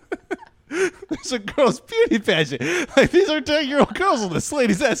 There's a girl's beauty pageant. Like, these are 10-year-old girls, and this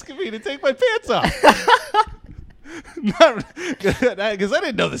lady's asking me to take my pants off. Because I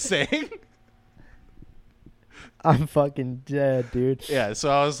didn't know the saying. I'm fucking dead, dude. Yeah, so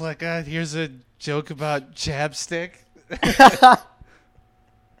I was like, here's a joke about chapstick.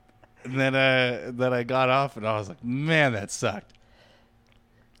 And then I got off, and I was like, man, that sucked.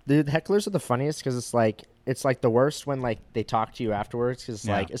 Dude, hecklers are the funniest because it's like the worst when like they talk to you afterwards because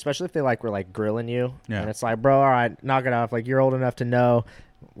Yeah. like especially if they like were like grilling you Yeah. and it's like, bro, all right, knock it off, like you're old enough to know,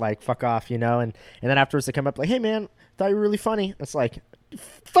 like fuck off, and then afterwards they come up like, hey man, thought you were really funny. It's like,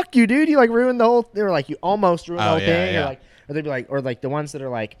 fuck you, dude, you like ruined the whole. They were like, you almost ruined the whole yeah, thing, yeah. or they'd be like, or like the ones that are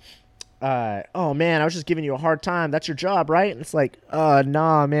like, oh man, I was just giving you a hard time. That's your job, right? And it's like,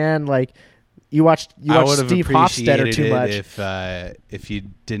 nah, man, like. You watched I would have Steve Hofstetter appreciated too it much. if you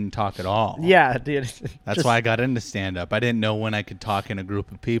didn't talk at all. Yeah, dude. That's Just- why I got into stand-up. I didn't know when I could talk in a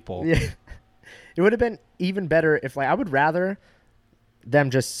group of people. Yeah. It would have been even better if, like, I would rather them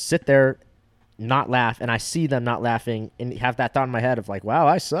just sit there, not laugh, and I see them not laughing and have that thought in my head of, like, wow,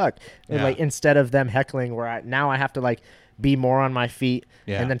 I suck. And, Yeah. like, instead of them heckling where I have to, like, be more on my feet.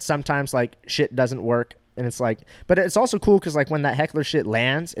 Yeah. And then sometimes, like, shit doesn't work. And it's like, but it's also cool because like when that heckler shit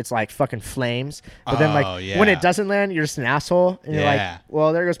lands, it's like fucking flames. But then like when yeah. it doesn't land, you're just an asshole, and you're Yeah. like,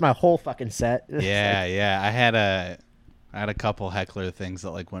 well, there goes my whole fucking set. It's Yeah, like, yeah. I had a couple heckler things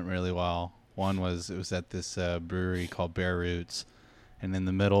that like went really well. One was it was at this brewery called Bare Roots, and in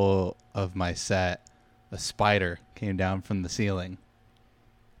the middle of my set, a spider came down from the ceiling,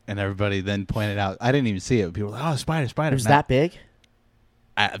 and everybody then pointed out. I didn't even see it. But people were like, "Oh, spider!" it was And that big.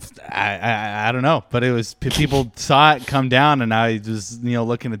 I don't know, but it was people saw it come down, and I was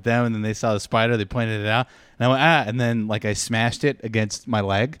looking at them, and then they saw the spider. They pointed it out, and I went and then like I smashed it against my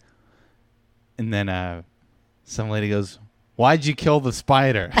leg, and then some lady goes, "Why'd you kill the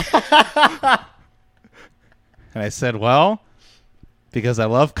spider?" And I said, "Well, because I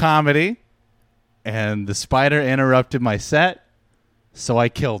love comedy, and the spider interrupted my set, so I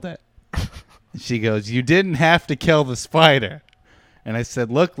killed it." And she goes, "You didn't have to kill the spider." And I said,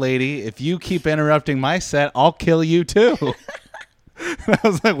 "Look, lady, if you keep interrupting my set, I'll kill you too." And I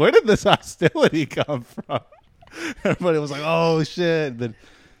was like, where did this hostility come from? Everybody was like, oh, shit. Then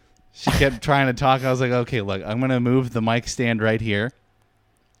she kept trying to talk. I was like, okay, look, I'm going to move the mic stand right here.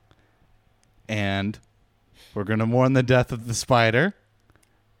 And we're going to mourn the death of the spider.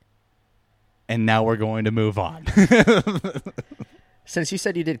 And now we're going to move on. Since you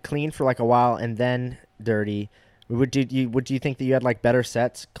said you did clean for like a while and then dirty, would you think that you had like better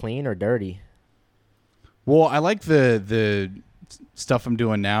sets, clean or dirty? Well, I like the stuff I'm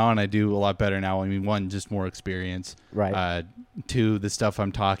doing now, and I do a lot better now. I mean, one, just more experience. Right. Two, the stuff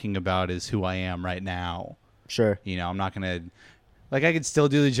I'm talking about is who I am right now. Sure. I'm not going to... Like, I could still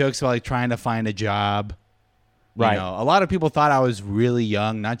do the jokes about, like, trying to find a job. Right. A lot of people thought I was really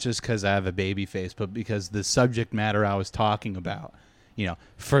young, not just because I have a baby face, but because the subject matter I was talking about.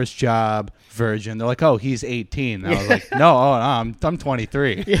 First job, virgin. They're like, oh, he's 18. And I was like, no, I'm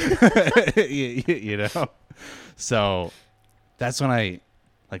 23. So that's when I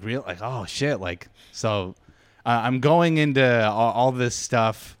oh shit. So I'm going into all this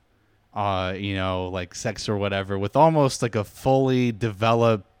stuff, like sex or whatever, with almost like a fully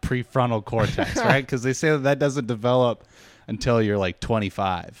developed prefrontal cortex, right? Because they say that doesn't develop until you're like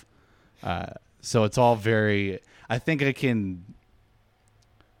 25. So it's all very, I think kind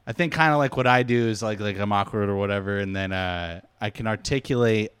of like what I do is like I'm awkward or whatever, and then I can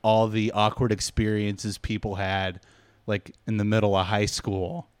articulate all the awkward experiences people had like in the middle of high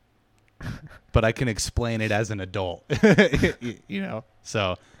school, but I can explain it as an adult,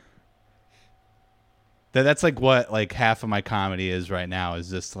 So that's like what like half of my comedy is right now, is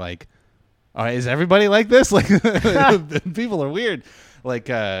just like, all right, is everybody like this? Like people are weird. Like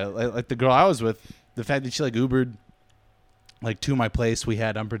the girl I was with, the fact that she like Ubered like to my place, we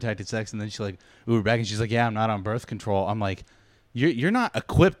had unprotected sex, and then she like Ubered back, and she's like, yeah, I'm not on birth control. I'm like, you're not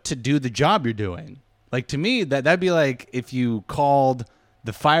equipped to do the job you're doing. Like, to me, that'd be like if you called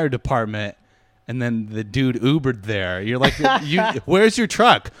the fire department and then the dude Ubered there. You're like, where's your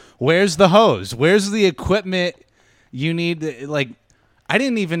truck? Where's the hose? Where's the equipment you need? Like, I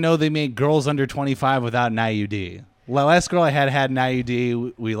didn't even know they made girls under 25 without an IUD. The last girl I had an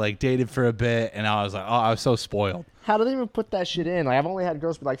IUD. We like dated for a bit, and I was like, oh, I was so spoiled. How do they even put that shit in? Like, I've only had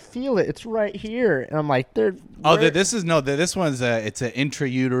girls be like, feel it, it's right here, and I'm like, this one's it's an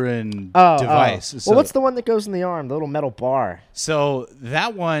intrauterine device. Oh. So, well, what's the one that goes in the arm? The little metal bar. So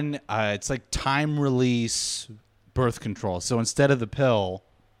that one, it's like time release birth control. So instead of the pill,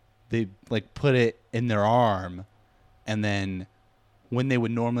 they like put it in their arm, and then when they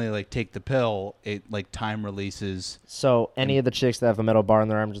would normally like take the pill, it like time releases. So any of the chicks that have the metal bar in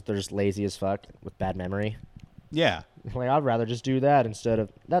their arm, they're just lazy as fuck with bad memory. Yeah. Like, I'd rather just do that instead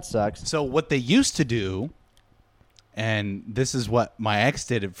of... That sucks. So what they used to do, and this is what my ex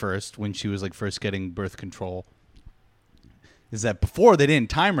did at first when she was like first getting birth control, is that before they didn't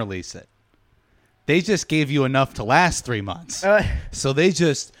time release it. They just gave you enough to last 3 months. So they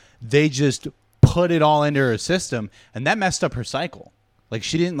just put it all into her system, and that messed up her cycle. Like,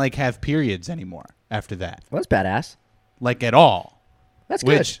 she didn't like have periods anymore after that. Well, that's badass. Like, at all. That's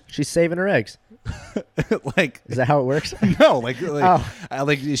good. She's saving her eggs. Like, is that how it works? No, like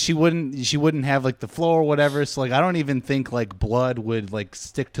she wouldn't have like the flow or whatever. So like, I don't even think like blood would like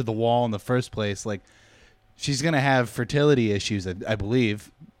stick to the wall in the first place. Like, she's gonna have fertility issues, I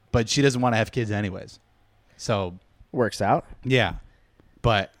believe, but she doesn't want to have kids anyways. So works out. Yeah,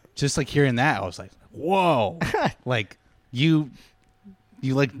 but just like hearing that, I was like, whoa, like you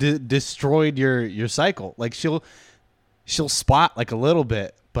like destroyed your cycle. Like she'll spot like a little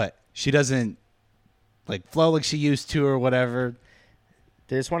bit, but she doesn't like flow like she used to or whatever.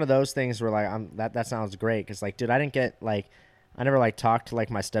 Dude, it's one of those things where like that sounds great, because like, dude, I never like talked to like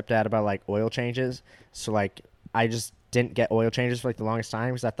my stepdad about like oil changes, so like I just didn't get oil changes for like the longest time,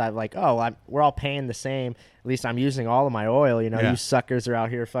 because I thought like, oh, we're all paying the same, at least I'm using all of my oil, Yeah. You suckers are out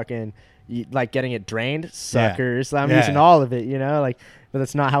here fucking like getting it drained, suckers. Yeah. I'm using all of it, like, but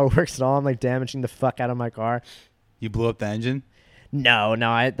that's not how it works at all. I'm like damaging the fuck out of my car. You blew up the engine? No,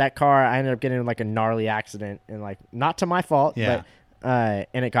 that car, I ended up getting in like a gnarly accident, and like, not to my fault, Yeah. but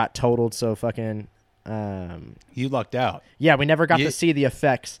and it got totaled so fucking You lucked out. Yeah, we never got You- to see the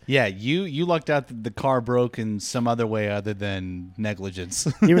effects. Yeah, you lucked out that the car broke in some other way other than negligence.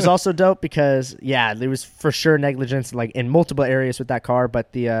 He was also dope because there was for sure negligence like in multiple areas with that car,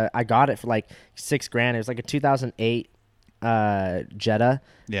 but the I got it for like $6,000. It was like a 2008 Jetta.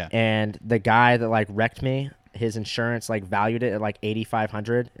 Yeah. And the guy that like wrecked me, his insurance like valued it at like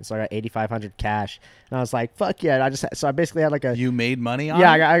 $8,500, and so I got $8,500 cash. And I was like, "Fuck yeah!" I basically had like a You made money on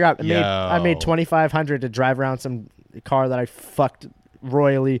yeah. it? I made Yo. $2,500 to drive around some car that I fucked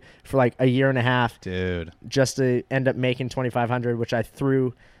royally for like a year and a half, Dude. just to end up making $2,500, which I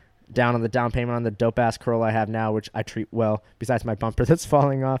threw down on the down payment on the dope ass Corolla I have now, which I treat well. Besides my bumper that's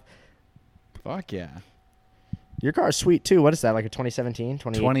falling off. Fuck yeah. Your car is sweet too. What is that? Like a 2017,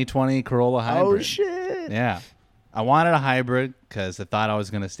 2020 Corolla hybrid. Oh shit! Yeah. I wanted a hybrid because I thought I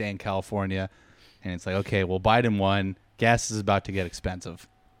was going to stay in California. And it's like, okay, well, Biden won. Gas is about to get expensive.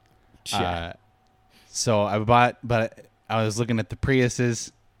 Yeah. So I bought, but I was looking at the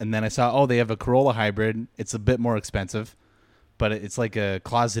Priuses, and then I saw, they have a Corolla hybrid. It's a bit more expensive, but it's like a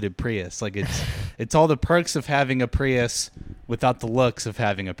closeted Prius. Like it's all the perks of having a Prius without the looks of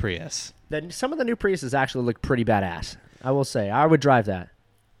having a Prius. Then some of the new Priuses actually look pretty badass. I will say, I would drive that.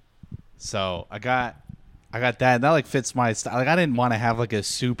 So I got that. And that like fits my style. Like I didn't want to have like a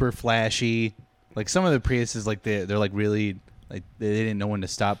super flashy. Like some of the Priuses, like they're like really like they didn't know when to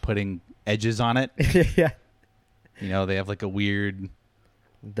stop putting edges on it. Yeah. You know, they have like a weird.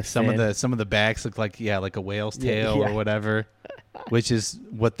 The Some fin. of the backs look like like a whale's tail yeah. or whatever, which is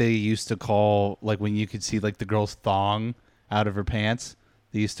what they used to call like when you could see like the girl's thong out of her pants.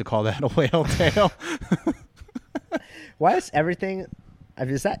 They used to call that a whale tail. Why is everything?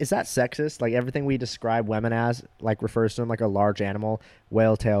 Is that sexist? Like everything we describe women as, like refers to them like a large animal,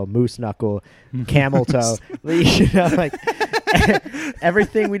 whale tail, moose knuckle, camel toe. You know, like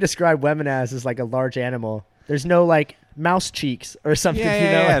everything we describe women as is like a large animal. There's no like mouse cheeks or something. Yeah, you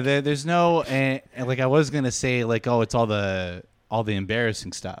know? yeah. Like, There's no and like I was gonna say like it's all the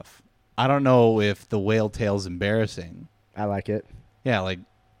embarrassing stuff. I don't know if the whale tail's embarrassing. I like it. Yeah, like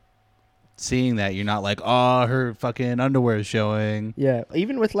seeing that you're not like her fucking underwear is showing. Yeah,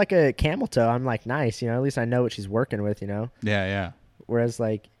 even with like a camel toe, I'm like nice. You know, at least I know what she's working with. You know. Yeah, yeah. Whereas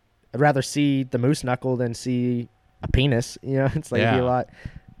like, I'd rather see the moose knuckle than see a penis. You know, it's like it'd be a Yeah. lot.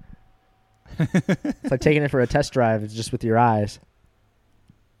 It's like taking it for a test drive. It's just with your eyes.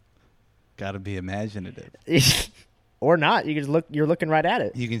 Got to be imaginative. Or not. You can just look. You're looking right at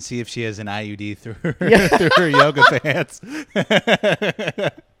it. You can see if she has an IUD through her, Yeah. through her yoga pants.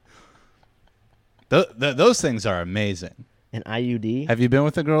 Those things are amazing. An IUD. Have you been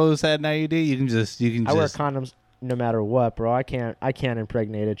with a girl who's had an IUD? You can just I wear condoms no matter what, bro. I can't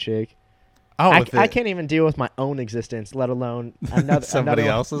impregnate a chick. I can't even deal with my own existence, let alone Somebody another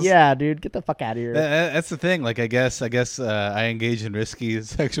one. else's? Yeah, dude, get the fuck out of here. That's the thing. Like, I guess I engage in risky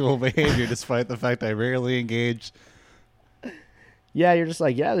sexual behavior despite the fact I rarely engage. Yeah, you're just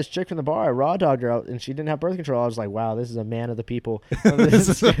like, yeah, this chick from the bar, I raw dogged her out, and she didn't have birth control. I was like, wow, this is a man of the people.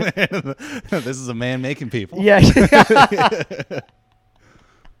 This is a man making people. Yeah.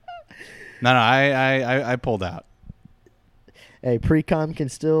 No, I pulled out. Hey, pre-com can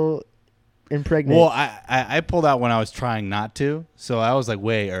still impregnate. Well, I pulled out when I was trying not to, so I was like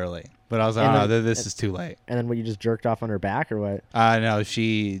way early. But I was like, And then- this is too late. And then what, you just jerked off on her back or what? No,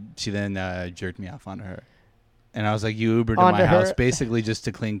 she then jerked me off onto her, and I was like, you Ubered to Onto my house her? basically just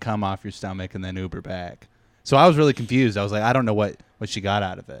to clean cum off your stomach and then Uber back. So I was really confused. I was like, I don't know what she got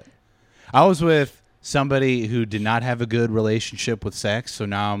out of it. I was with somebody who did not have a good relationship with sex, so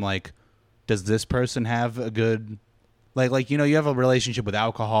now I'm like, does this person have a good like you know, you have a relationship with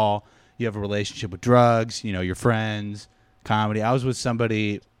alcohol, you have a relationship with drugs, you know, your friends, comedy. I was with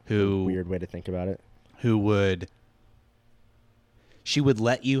somebody who Weird way to think about it. she would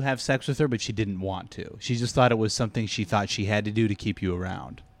let you have sex with her, but she didn't want to. She just thought it was something she thought she had to do to keep you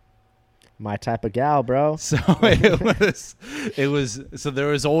around. My type of gal, bro. So it was so there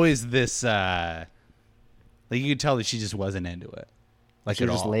was always this like you could tell that she just wasn't into it. Like She at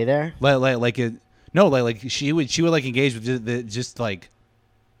would just all. lay there? Like it no, like she would like engage with just like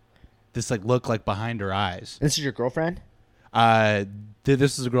this like look like behind her eyes. This is your girlfriend?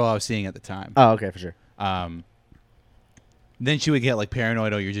 This is a girl I was seeing at the time. Oh, okay, for sure. Then she would get like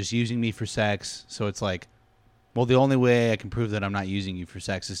paranoid. Oh, you're just using me for sex. So it's like, well, the only way I can prove that I'm not using you for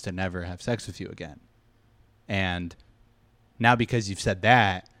sex is to never have sex with you again. And now because you've said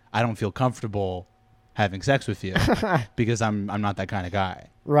that, I don't feel comfortable having sex with you because I'm not that kind of guy.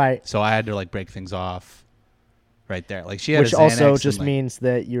 Right. So I had to like break things off, right there. Like she had Which a also Xanax just and, means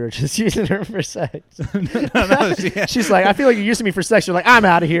that you're just using her for sex. no, She's like, I feel like you're using me for sex. You're like, I'm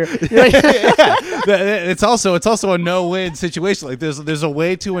out of here. You're like, it's also a no-win situation. Like there's a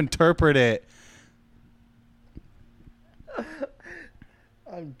way to interpret it.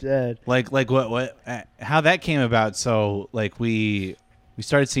 I'm dead. Like what how that came about. So like we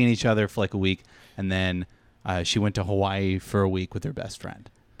started seeing each other for like a week, and then she went to Hawaii for a week with her best friend.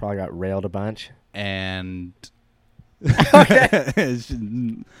 Probably got railed a bunch. And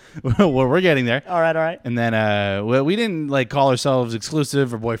well, we're getting there. All right. And then we didn't like call ourselves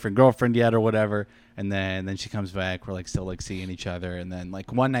exclusive or boyfriend girlfriend yet or whatever. And then she comes back. We're like still like seeing each other. And then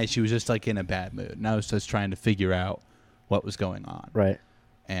like one night she was just like in a bad mood, and I was just trying to figure out what was going on. Right.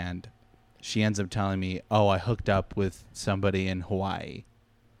 And she ends up telling me, "Oh, I hooked up with somebody in Hawaii."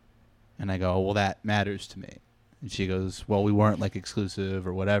 And I go, "Well, that matters to me." And she goes, "Well, we weren't like exclusive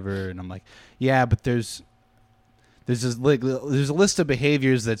or whatever." And I'm like, "Yeah, but there's a list of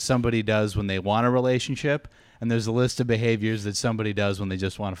behaviors that somebody does when they want a relationship, and there's a list of behaviors that somebody does when they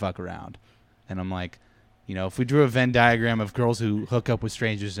just want to fuck around." And I'm like, you know, if we drew a Venn diagram of girls who hook up with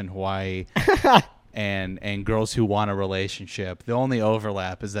strangers in Hawaii and girls who want a relationship, the only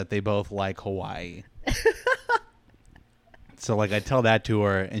overlap is that they both like Hawaii. So like I tell that to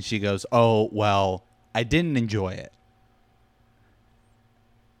her, and she goes, "Oh, well, I didn't enjoy it."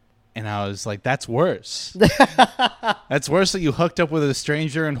 And I was like, that's worse. That's worse that you hooked up with a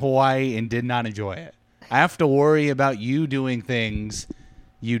stranger in Hawaii and did not enjoy it. I have to worry about you doing things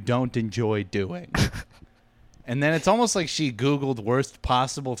you don't enjoy doing. And then it's almost like she Googled worst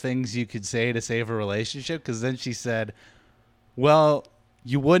possible things you could say to save a relationship, because then she said, "Well,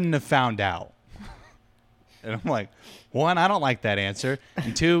 you wouldn't have found out." And I'm like, one, I don't like that answer.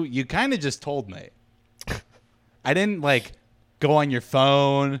 And two, you kind of just told me. I didn't like go on your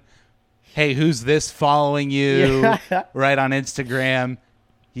phone. Hey, who's this following you? Yeah. Right on Instagram.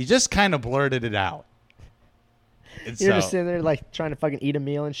 You just kind of blurted it out. And You're so, just sitting there like trying to fucking eat a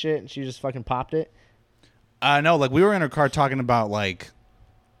meal and shit, and she just fucking popped it. no, like we were in her car talking about like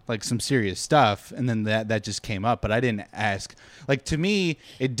some serious stuff, and then that just came up, but I didn't ask. Like to me,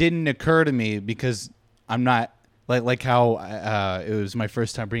 it didn't occur to me because I'm not like how it was my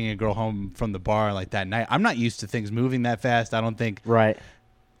first time bringing a girl home from the bar like that night. I'm not used to things moving that fast. I don't think Right.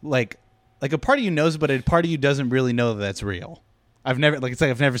 like a part of you knows, but a part of you doesn't really know that that's real. I've never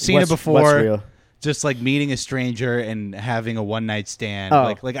I've never seen it before. What's real? Just like meeting a stranger and having a one night stand.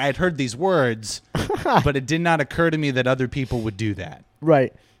 Oh. Like I had heard these words, but it did not occur to me that other people would do that.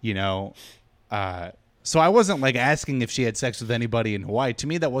 Right. You know, so I wasn't like asking if she had sex with anybody in Hawaii. To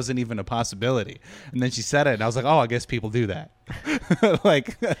me, that wasn't even a possibility. And then she said it, and I was like, "Oh, I guess people do that."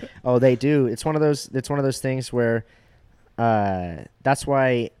 Like, Oh, they do. It's one of those things where that's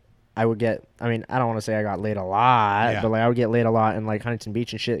why I would get, I mean, I don't want to say I got laid a lot, Yeah. but like I would get laid a lot in like Huntington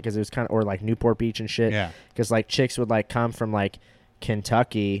Beach and shit, because it was kind of, or like Newport Beach and shit. Yeah. Because like chicks would like come from like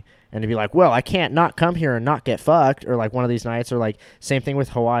Kentucky and to be like, well, I can't not come here and not get fucked, or like one of these nights, or like same thing with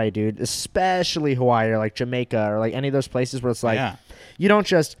Hawaii, dude, especially Hawaii or like Jamaica or like any of those places where it's like, yeah, you don't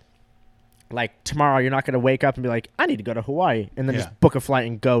just like tomorrow you're not going to wake up and be like, I need to go to Hawaii and then Yeah. just book a flight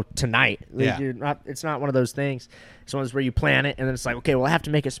and go tonight. Like, Yeah. you're not, it's not one of those things. It's one of those where you plan it and then it's like, okay, well, I have to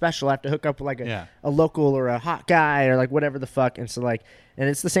make it special. I have to hook up with like Yeah. a local or a hot guy or like whatever the fuck. And so like, and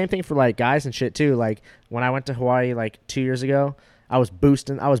it's the same thing for like guys and shit too. Like when I went to Hawaii like 2 years ago, I was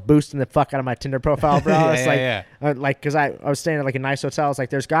boosting the fuck out of my Tinder profile, bro. Yeah, It's yeah, like, like, cause I was staying at like a nice hotel. It's like,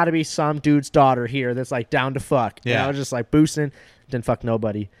 there's got to be some dude's daughter here that's like down to fuck. And Yeah. I was just like boosting, didn't fuck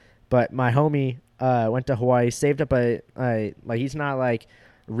nobody. But my homie went to Hawaii, saved up a like, he's not like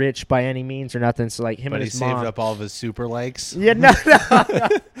rich by any means or nothing. So like him but and he his saved mom. up all of his super likes. Yeah, no.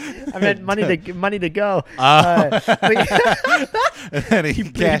 I meant money to go. Like, And then he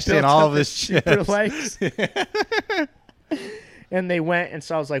cashed in built all up of his super chips. likes. And they went, and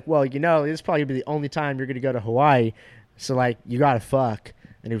so I was like, well, you know, this is probably be the only time you're gonna go to Hawaii, so like you gotta fuck.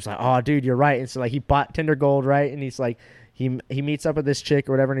 And he was like, oh, dude, you're right. And so like he bought Tinder Gold, right? And he's like, he meets up with this chick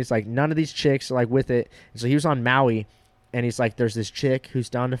or whatever, and he's like, none of these chicks are like with it. And so he was on Maui, and he's like, there's this chick who's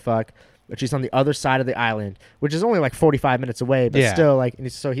down to fuck, but she's on the other side of the island, which is only like 45 minutes away, but Yeah. still like.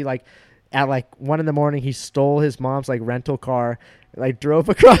 And so he like, at like 1 a.m, he stole his mom's like rental car, like drove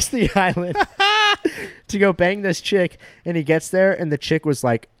across the island to go bang this chick. And he gets there, and the chick was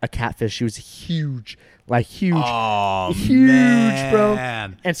like a catfish. She was huge, like huge. Oh, Huge, bro.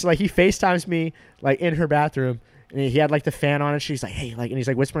 man. And so like he FaceTimes me like in her bathroom, and he had like the fan on, and she's like, hey, like, and he's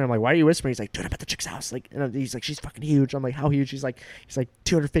like whispering. I'm like, why are you whispering? He's like, dude, I'm at the chick's house. Like, and he's like, she's fucking huge. I'm like, how huge? He's like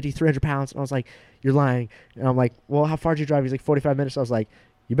 250, 300 pounds. And I was like, you're lying. And I'm like, well, how far did you drive? He's like, 45 minutes. I was like,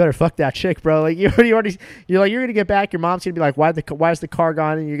 you better fuck that chick, bro. Like you're gonna get back. Your mom's gonna be like, why is the car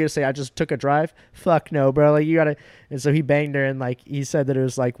gone? And you're gonna say, I just took a drive. Fuck no, bro. Like you gotta. And so he banged her, and like he said that it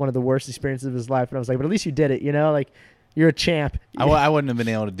was like one of the worst experiences of his life. And I was like, but at least you did it, you know, like you're a champ. I wouldn't have been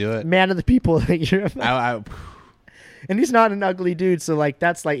able to do it. Man of the people. Like, I and he's not an ugly dude, so like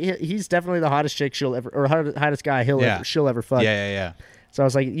that's like he's definitely the hottest chick she'll ever, or hottest guy she'll ever fuck. yeah. So I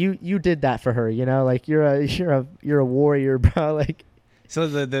was like, you did that for her, you know, like you're a warrior, bro. Like, So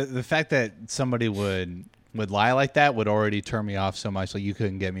the fact that somebody would lie like that would already turn me off so much. Like you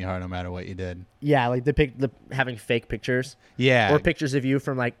couldn't get me hard no matter what you did. yeah, like the having fake pictures Yeah. or pictures of you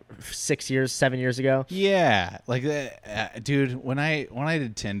from like 7 years ago. Yeah, like dude, when I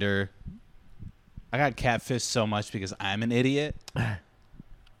did Tinder, I got catfished so much because I'm an idiot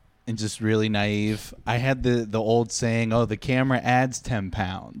and just really naive. I had the old saying, "Oh, the camera adds 10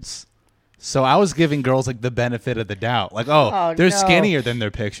 pounds." So I was giving girls like the benefit of the doubt, like, "Oh, they're no. skinnier than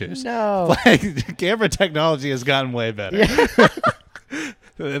their pictures." No, Like camera technology has gotten way better. yeah.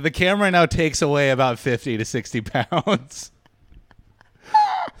 The camera now takes away about 50 to 60 pounds.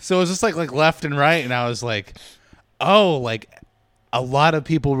 So it was just like left and right, and I was like, "Oh, like." A lot of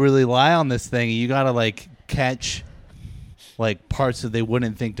people really lie on this thing. You gotta like catch like parts that they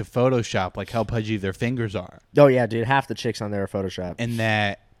wouldn't think to Photoshop, like how pudgy their fingers are, Oh yeah, dude, half the chicks on there are Photoshop. and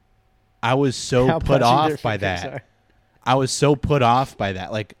that I was so How put pudgy their off by fingers that. are. I was so put off by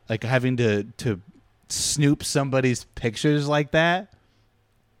that, like having to snoop somebody's pictures like that,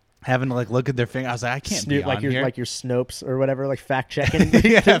 having to like look at their finger. I was like, I can't Snoop, be like on your here. like your Snopes or whatever, like fact checking.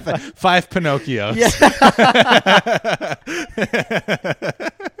 Yeah, 5 Pinocchios.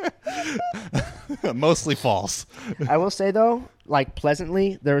 Mostly false. I will say though, like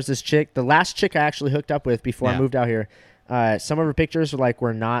pleasantly, there was this chick. The last chick I actually hooked up with before I Yeah. moved out here. Some of her pictures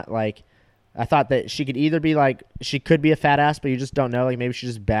were not like. I thought that she could either be like she could be a fat ass, but you just don't know. Like maybe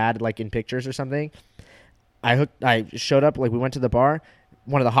she's just bad like in pictures or something. I showed up, like we went to the bar.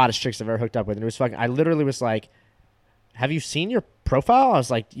 One of the hottest chicks I've ever hooked up with, and it was fucking. I literally was like, "Have you seen your profile?" I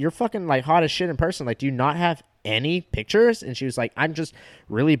was like, "You're fucking like hot as shit in person. Like, do you not have any pictures?" And she was like, "I'm just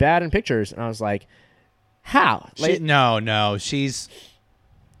really bad in pictures." And I was like, "How?" Like, No, she's.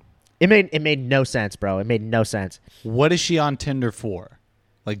 it made no sense, bro. It made no sense. What is she on Tinder for?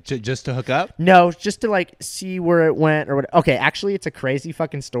 Like just to hook up? No, just to like see where it went or what. Okay, actually, it's a crazy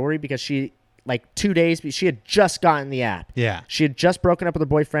fucking story because she like 2 days. She had just gotten the app. Yeah. She had just broken up with her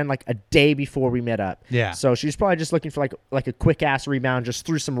boyfriend like a day before we met up. Yeah. So she's probably just looking for like a quick ass rebound. Just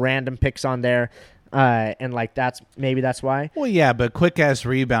threw some random pics on there, and like that's why. Well, yeah, but quick ass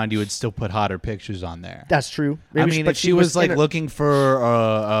rebound, you would still put hotter pictures on there. That's true. I Maybe mean, but if she was like in a- looking for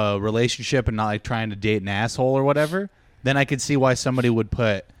a relationship and not like trying to date an asshole or whatever, then I could see why somebody would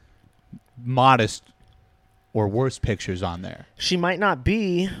put modest or worse pictures on there. she might not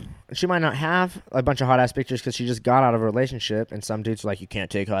have a bunch of hot ass pictures because she just got out of a relationship, and some dudes are like, you can't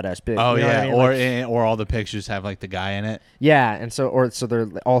take hot ass pics. Oh You know what yeah, I mean? or Like, or all the pictures have like the guy in it. yeah, and so they're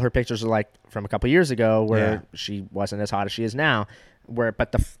all her pictures are like from a couple years ago where Yeah. she wasn't as hot as she is now.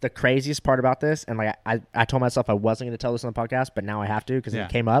 But the craziest part about this, and like I told myself I wasn't going to tell this on the podcast, but now I have to because Yeah.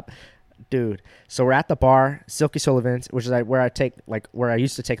 it came up. Dude, so we're at the bar, Silky Sullivan's, which is like where I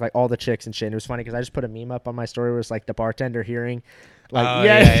used to take like all the chicks and shit. And it was funny because I just put a meme up on my story where it's like the bartender hearing, like Oh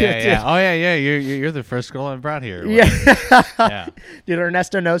yeah. Oh yeah. You're the first girl I brought here. yeah. Yeah. Dude,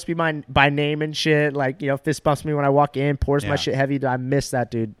 Ernesto knows me by name and shit. Like, you know, fist bumps me when I walk in, pours Yeah. my shit heavy. Dude, I miss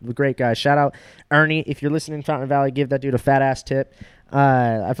that dude. Great guy. Shout out Ernie. If you're listening in Fountain Valley, give that dude a fat ass tip.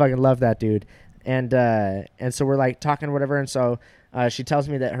 I fucking love that dude. And so we're like talking or whatever. And so she tells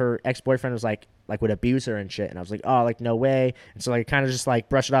me that her ex-boyfriend was like would abuse her and shit. And I was like, oh, like no way. And so like kind of just like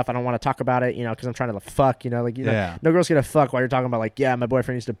brush it off. I don't want to talk about it, you know, because I'm trying to fuck, you know, like, you know, Yeah. no girl's gonna fuck while you're talking about like, yeah, my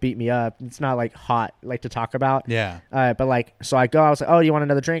boyfriend used to beat me up. It's not like hot like to talk about. Yeah. But like, so I go, I was like, oh, you want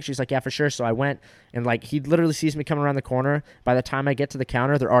another drink? She's like, yeah, for sure. So I went, and like, he literally sees me coming around the corner. By the time I get to the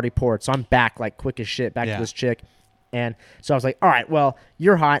counter, they're already poured. So I'm back like quick as shit back Yeah. to this chick. And so I was like, all right, well,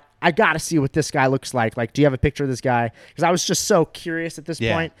 you're hot. I got to see what this guy looks like. Like, do you have a picture of this guy? Because I was just so curious at this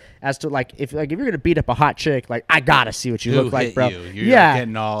Yeah. point as to like if you're going to beat up a hot chick, like, I got to see what you Who look like, hit bro. you? You're yeah.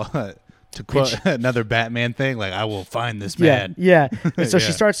 getting all to quote another Batman thing, like I will find this Yeah, man. yeah. And so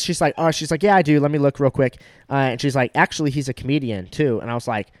Yeah. she's like, yeah, I do. Let me look real quick. And she's like, actually, he's a comedian too. And I was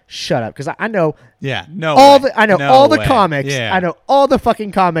like, shut up, because I know Yeah. No. all way. all the way. comics. Yeah. I know all the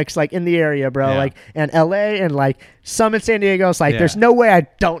fucking comics like in the area, bro. Yeah. Like and L.A. and like some in San Diego. It's like, Yeah. there's no way I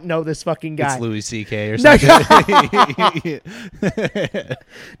don't know this fucking guy. It's Louis C.K. or No, something.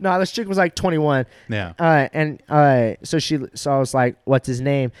 No, this chick was like 21. Yeah. So I was like, what's his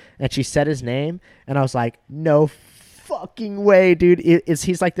name? And she said his name, and I was like, no fucking way, dude.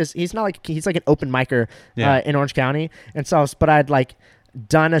 He's like this. He's not like he's like an open micer in Orange County, and so but I'd like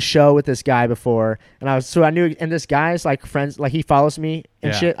done a show with this guy before, and I knew, and this guy's like friends, like he follows me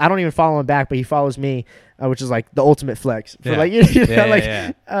and shit. I don't even follow him back, but he follows me, which is like the ultimate flex for like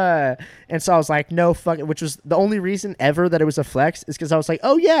and so I was like, no fucking, which was the only reason ever that it was a flex is because I was like,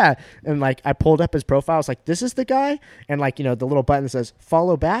 oh yeah, and like I pulled up his profile, I was like, this is the guy, and like, you know, the little button that says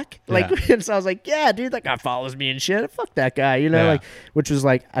follow back, like, and so I was like, yeah, dude, that guy follows me and shit, fuck that guy, you know, like, which was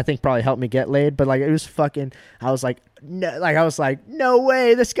like, I think probably helped me get laid, but like it was fucking, I was like, no, like I was like, no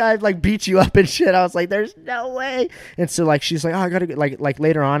way, this guy like beat you up and shit. I was like, there's no way. And so like she's like, oh, I gotta go, like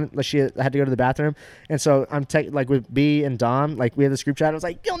later on, like, she had to go to the bathroom, and so I'm like with B and Dom, like we had this group chat. I was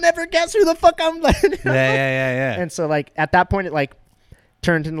like, you'll never guess who the fuck I'm. Yeah. And so like at that point, it like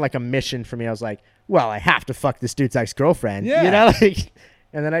turned into like a mission for me. I was like, well, I have to fuck this dude's ex-girlfriend. Yeah. You know, like,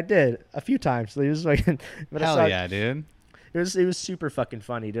 and then I did a few times. So it was like, but Hell yeah, dude. It was super fucking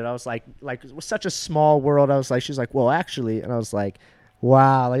funny, dude. I was like it was such a small world. I was like, she's like, well, actually, and I was like,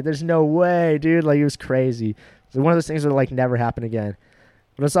 wow, like there's no way, dude. Like it was crazy. So one of those things that like never happen again.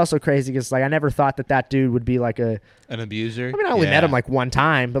 But it's also crazy because like I never thought that dude would be like an abuser. I mean, I only met him like one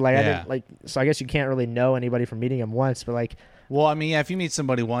time, but like I didn't like. So I guess you can't really know anybody from meeting him once. But like, well, I mean, yeah, if you meet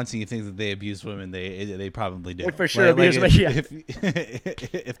somebody once and you think that they abuse women, they probably do. For sure, like,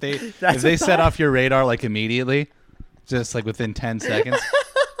 if they set off your radar like immediately. Just like within 10 seconds.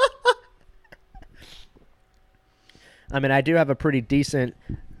 I mean, I do have a pretty decent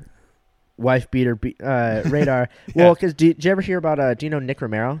wife beater radar. Well, because did you ever hear about, do you know Nick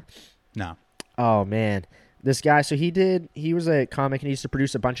Romero? No. Oh, man. This guy, so he was a comic and he used to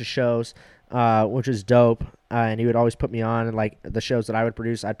produce a bunch of shows, which is dope. And he would always put me on, and like the shows that I would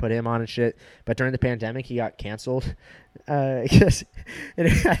produce, I'd put him on and shit. But during the pandemic, he got canceled.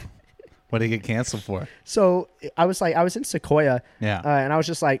 What did he get canceled for? So I was in Sequoia, and I was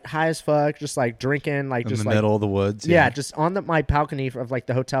just like high as fuck, just like drinking, like in just the like, middle of the woods. Yeah, just on my balcony of like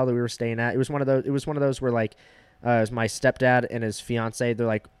the hotel that we were staying at. It was one of those where like, it was my stepdad and his fiance. They're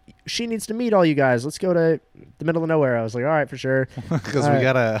like, she needs to meet all you guys. Let's go to the middle of nowhere. I was like, all right, for sure. Because we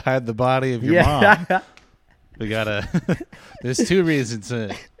gotta hide the body of your mom. We gotta. There's two reasons.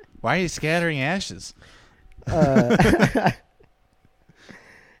 Why are you scattering ashes?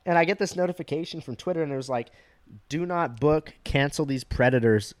 And I get this notification from Twitter, and it was like, do not book, cancel these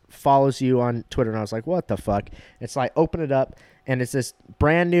predators, follows you on Twitter. And I was like, what the fuck? It's like, open it up, and it's this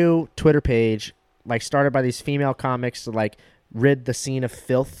brand new Twitter page, like started by these female comics to like rid the scene of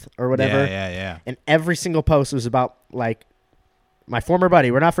filth or whatever. Yeah. And every single post was about like, my former buddy,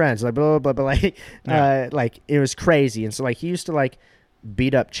 we're not friends, like blah, blah, blah, blah. Like, like it was crazy. And so like, he used to like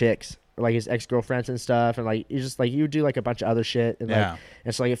beat up chicks, like his ex-girlfriends and stuff, and like you would do like a bunch of other shit, and like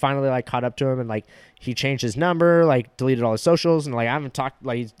and so like it finally like caught up to him, and like he changed his number, like deleted all his socials, and like I haven't talked,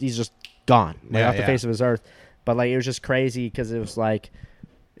 like he's just gone, like off the face of his earth. But like it was just crazy because it was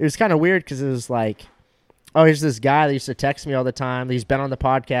kind of weird because it was like, oh, here's this guy that used to text me all the time, he's been on the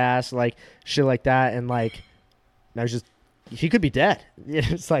podcast, like shit like that, and like I was just, he could be dead.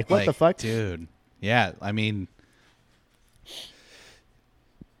 It's like, what the fuck, dude? Yeah, I mean.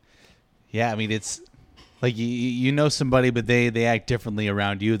 Yeah, I mean, it's like you know somebody, but they act differently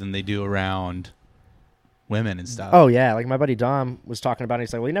around you than they do around women and stuff. Oh, yeah. Like my buddy Dom was talking about it.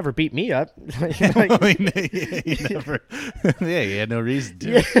 He's like, well, he never beat me up. Like, he never. Yeah, he had no reason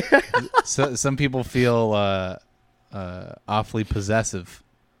to. Yeah. So, some people feel awfully possessive.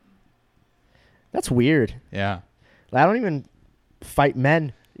 That's weird. Yeah. I don't even fight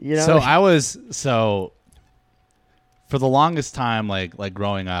men. You know? So for the longest time, like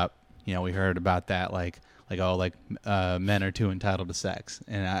growing up, you know, we heard about that, men are too entitled to sex,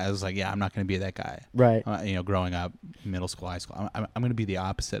 and I was like, yeah, I'm not going to be that guy, right? You know, growing up, middle school, high school, I'm going to be the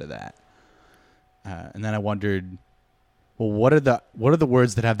opposite of that. And then I wondered, well, what are the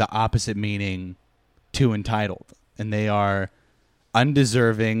words that have the opposite meaning to entitled? And they are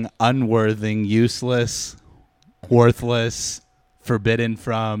undeserving, unworthy, useless, worthless, forbidden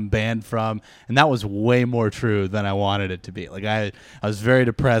from, banned from, and that was way more true than I wanted it to be. Like I was very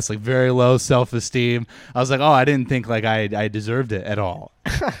depressed, like very low self-esteem. I was like, oh, I didn't think like I deserved it at all.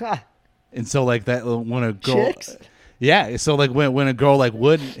 And so like that when a girl, yeah, so like when a girl like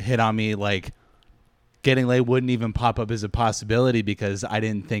would hit on me, like getting laid wouldn't even pop up as a possibility because I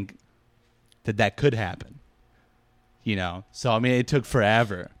didn't think that could happen. You know, so I mean, it took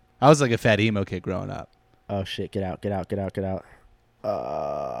forever. I was like a fat emo kid growing up. Oh shit! Get out! Damn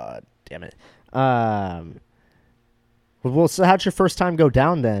it. Well, so how'd your first time go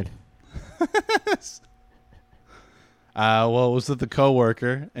down then? Well, it was with a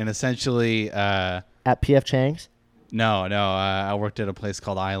coworker, and essentially, at PF Chang's. No, I worked at a place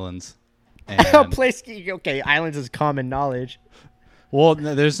called Islands. A And, place. Okay, Islands is common knowledge. well,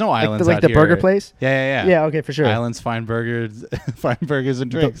 no, there's no islands Like out the here. burger place. Yeah. Yeah. Okay, for sure. Islands, fine burgers, fine burgers and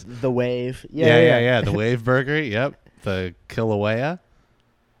drinks. The wave. Yeah. The Wave Burger. Yep. The Kilauea.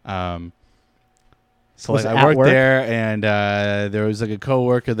 So Was like it I at worked work? there, and there was like a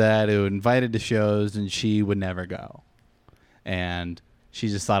coworker that who invited to shows, and she would never go, and she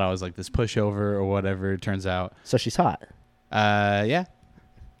just thought I was like this pushover or whatever. It turns out, So she's hot. yeah.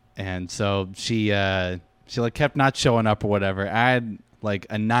 And so she like kept not showing up or whatever. I had like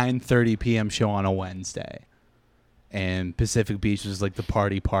a 9:30 p.m. show on a Wednesday, and Pacific Beach was like the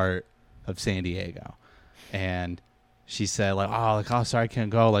party part of San Diego, and she said like, oh, sorry, I can't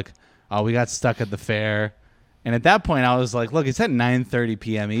go. Like, oh, we got stuck at the fair. And at that point, I was like, look, it's at 9:30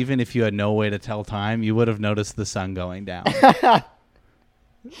 p.m. Even if you had no way to tell time, you would have noticed the sun going down.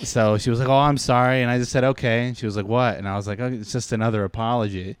 So she was like, oh, I'm sorry. And I just said, okay. And she was like, what? And I was like, oh, it's just another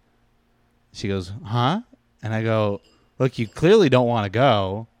apology. She goes, huh? And I go, look, you clearly don't want to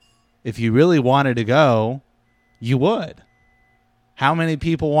go. If you really wanted to go, you would. How many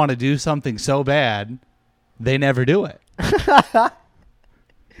people want to do something so bad, they never do it?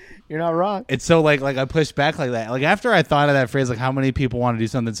 You're not wrong. It's so like I pushed back like that. Like after I thought of that phrase, like how many people want to do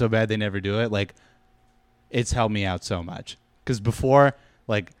something so bad they never do it, like it's helped me out so much. Because before,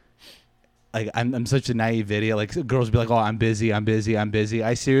 like I'm such a naive idiot. Like girls would be like, oh, I'm busy.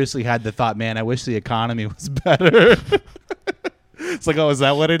 I seriously had the thought, man, I wish the economy was better. It's like, oh, is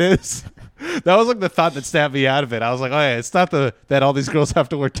that what it is? That was like the thought that snapped me out of it. I was like, oh yeah, it's not that all these girls have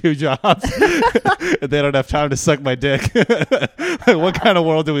to work 2 jobs and they don't have time to suck my dick. Like, what kind of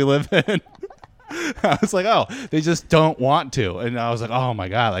world do we live in? I was like, oh, they just don't want to. And I was like, oh my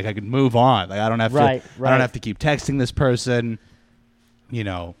God, like I could move on. Like I don't have Right. I don't have to keep texting this person. You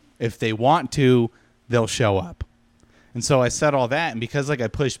know, if they want to, they'll show up. And so I said all that, and because like I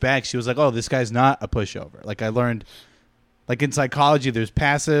pushed back, she was like, oh, this guy's not a pushover. Like I learned, like in psychology, there's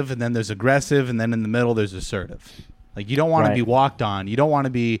passive, and then there's aggressive, and then in the middle there's assertive. Like you don't want to be walked on. You don't want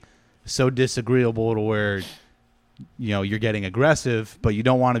to be so disagreeable to where, you know, you're getting aggressive, but you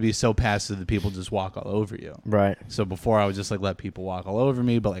don't want to be so passive that people just walk all over you. Right. So before I would just like let people walk all over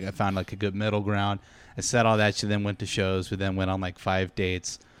me, but like I found like a good middle ground. I said all that. She then went to shows. We then went on like 5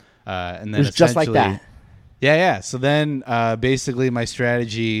 dates. And then It was just like essentially- that. Yeah. So then basically my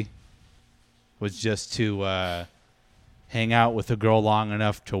strategy was just to hang out with a girl long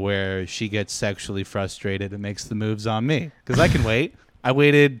enough to where she gets sexually frustrated and makes the moves on me. Because I can wait. I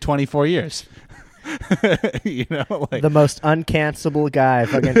waited 24 years. You know, like The most uncancelable guy,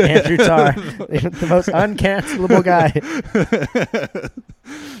 fucking Andrew Tarr. The most uncancelable guy.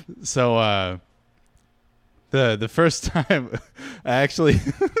 so the first time I actually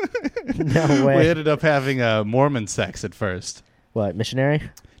No way. we ended up having Mormon sex at first. What, missionary?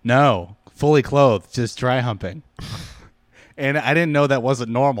 No, fully clothed, just dry humping. And I didn't know that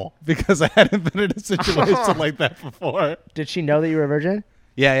wasn't normal because I hadn't been in a situation like that before. Did she know that you were a virgin?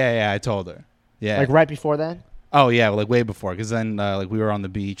 Yeah. I told her. Yeah. Like right before then? Oh yeah, like way before. Because then like we were on the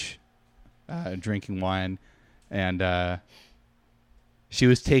beach, drinking wine, and she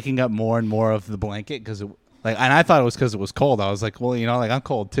was taking up more and more of the blanket because like, and I thought it was because it was cold. I was like, well, you know, like I'm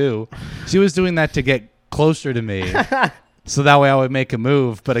cold too. She was doing that to get closer to me. So that way I would make a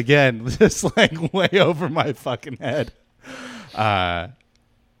move. But again, just like way over my fucking head.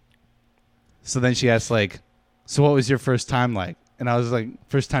 So then she asked like, so what was your first time like? And I was like,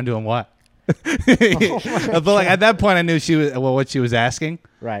 first time doing what? But like at that point I knew what she was asking.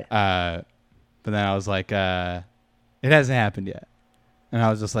 Right. But then I was like, it hasn't happened yet. And I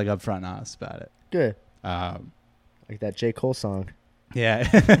was just like upfront and honest about it. Good. Um, Like that J. Cole song.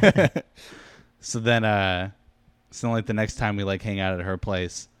 yeah. So then like the next time we like hang out at her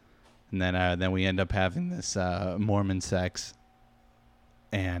place, and then we end up having this Mormon sex,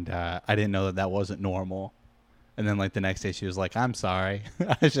 and I didn't know that wasn't normal. And then like the next day she was like, I'm sorry,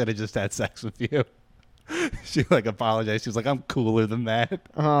 I should have just had sex with you. She like apologized. She was like, I'm cooler than that.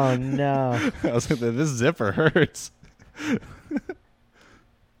 Oh, no. I was like, this zipper hurts.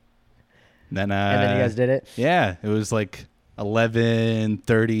 Then And then you guys did it? yeah, it was like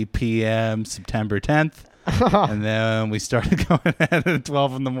 11:30 p.m. September 10th. And then we started going at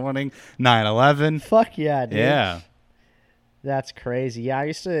 12 in the morning, 9/11. Fuck yeah, dude. Yeah. That's crazy. Yeah, I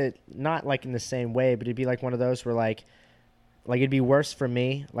used to, not like in the same way, but it'd be like one of those where like it'd be worse for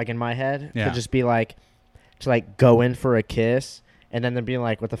me, like in my head, Yeah. to just be like, to like go in for a kiss and then they'd be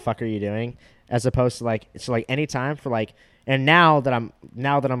like, what the fuck are you doing? As opposed to like, it's like any time for like, and now that I'm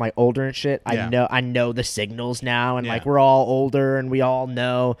like older and shit, Yeah. I know the signals now, and Yeah. like we're all older and we all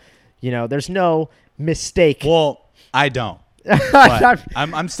know, you know, there's no mistake. Well, I don't. But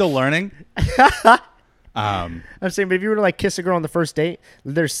I'm still learning. I'm saying, but if you were to like kiss a girl on the first date,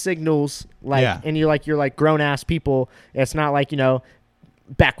 there's signals like, Yeah. and you're like grown ass people. It's not like,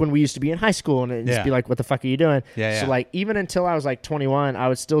 back when we used to be in high school and it'd just Yeah. be like, what the fuck are you doing? Yeah, So yeah. like, even until I was like 21, I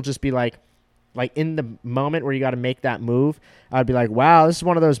would still just be like in the moment where you got to make that move, I'd be like, wow, this is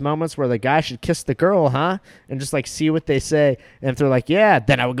one of those moments where the guy should kiss the girl, huh? And just like see what they say. And if they're like, yeah,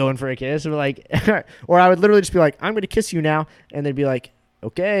 then I would go in for a kiss. Or like, or I would literally just be like, I'm going to kiss you now. And they'd be like,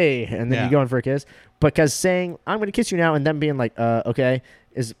 okay. And then Yeah. you go in for a kiss. Because saying, I'm going to kiss you now, and them being like, okay,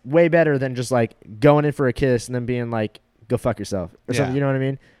 is way better than just like going in for a kiss and then being like, go fuck yourself. Or something, Yeah. you know what I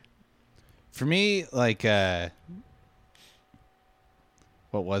mean? For me, like,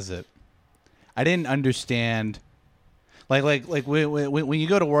 what was it? I didn't understand. Like when you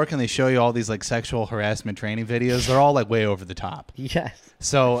go to work and they show you all these like sexual harassment training videos, they're all like way over the top. Yes.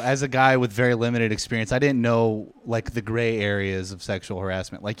 So as a guy with very limited experience, I didn't know like the gray areas of sexual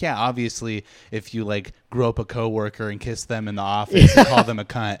harassment. Like, yeah, obviously, if you like grope a coworker and kiss them in the office and call them a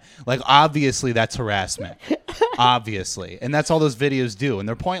cunt, like obviously that's harassment. Obviously, and that's all those videos do, and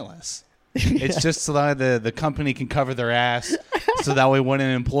they're pointless. It's just so that the company can cover their ass, so that way when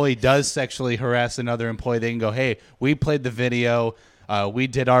an employee does sexually harass another employee, they can go, "Hey, we played the video, we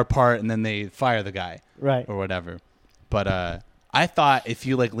did our part," and then they fire the guy, Right. or whatever. But I thought if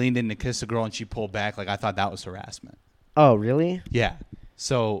you like leaned in to kiss a girl and she pulled back, like I thought that was harassment. Oh, really? Yeah.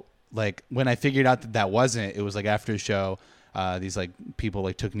 So like when I figured out that wasn't, it was like after the show, these like people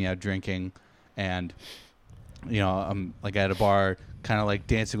like took me out drinking, and I'm like at a bar, kind of like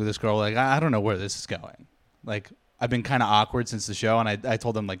dancing with this girl. Like I don't know where this is going. Like I've been kind of awkward since the show, and I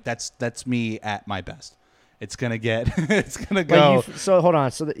told them like that's me at my best. It's gonna get it's gonna go. Like so hold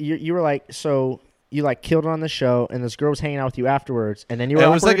on. So you were like, so you like killed it on the show, and this girl was hanging out with you afterwards, and then you were It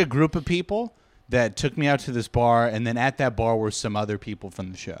was like awkward? a group of people that took me out to this bar, and then at that bar were some other people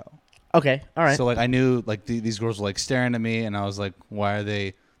from the show. Okay, all right. So like I knew like these girls were like staring at me, and I was like, why are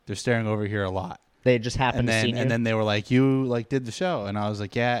they? They're staring over here a lot. They just happened to see you. And then they were like, you like did the show, and I was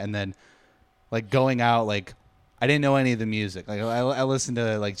like, yeah. And then like going out, like I didn't know any of the music. Like I listened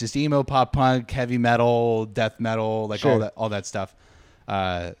to like just emo, pop punk, heavy metal, death metal, like Sure. all that stuff.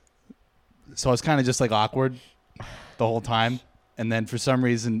 So I was kind of just like awkward the whole time. And then for some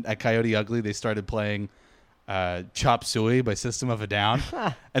reason at Coyote Ugly, they started playing Chop Suey by System of a Down.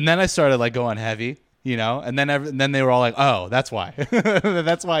 And then I started like going heavy, and then they were all like, oh, that's why.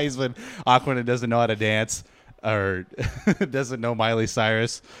 That's why he's been awkward and doesn't know how to dance or doesn't know Miley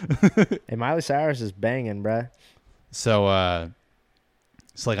Cyrus. Hey, Miley Cyrus is banging, bruh. So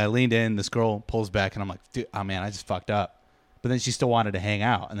like I leaned in, this girl pulls back, and I'm like, dude, oh man, I just fucked up. But then she still wanted to hang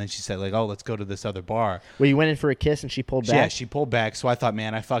out, and then she said like, oh, let's go to this other bar. Well, you went in for a kiss, and she pulled back? Yeah, she pulled back. So I thought,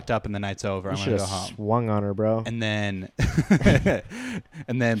 man, I fucked up, and the night's over. You I'm should gonna have go home. swung on her, bro. And then,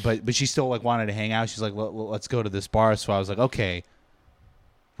 but she still like wanted to hang out. She's like, let's go to this bar. So I was like, okay,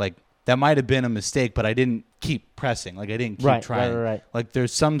 like that might have been a mistake, but I didn't keep pressing. Like I didn't keep trying. Right. Like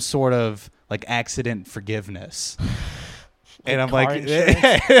there's some sort of like accident forgiveness. And I'm car like, insurance?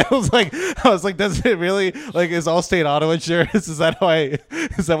 I was like, does it really like is Allstate auto insurance? Is that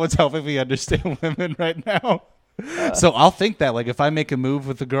what's helping me understand women right now? So I'll think that like if I make a move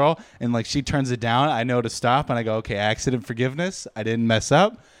with a girl and like she turns it down, I know to stop, and I go, okay, accident forgiveness. I didn't mess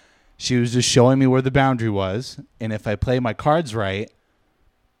up. She was just showing me where the boundary was, and if I play my cards right,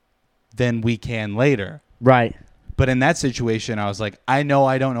 then we can later. Right. But in that situation, I was like, I know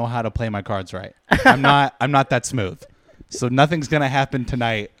I don't know how to play my cards right. I'm not that smooth. So nothing's going to happen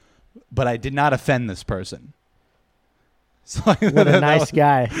tonight, but I did not offend this person. So What a nice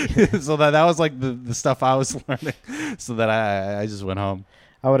guy. So that was like the stuff I was learning. So that I just went home.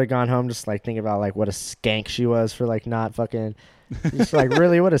 I would have gone home just like thinking about like what a skank she was for like not fucking just like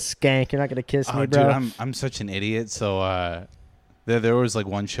really what a skank. You're not gonna kiss me, bro. Dude, I'm such an idiot. So there was like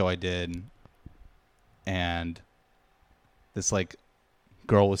one show I did, and this like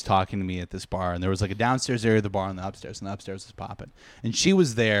girl was talking to me at this bar, and there was like a downstairs area of the bar and the upstairs was popping, and she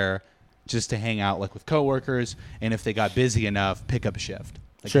was there just to hang out like with coworkers, and if they got busy enough, pick up a shift.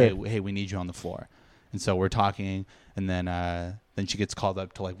 Like, Sure. hey, we need you on the floor. And so we're talking, and then she gets called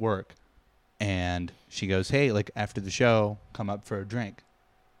up to like work, and she goes, hey, like after the show, come up for a drink.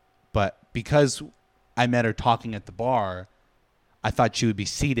 But because I met her talking at the bar, I thought she would be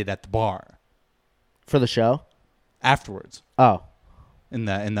seated at the bar For the show? afterwards Oh. in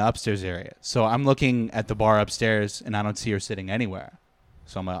the upstairs area. So I'm looking at the bar upstairs, and I don't see her sitting anywhere.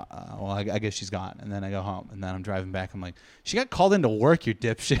 So I'm like, well, I guess she's gone. And then I go home, and then I'm driving back. I'm like, she got called into work, you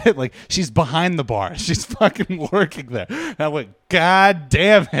dipshit. Like, she's behind the bar. She's fucking working there. And I went, God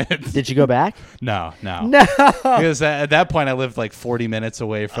damn it. Did you go back? No. No. Because at that point, I lived like 40 minutes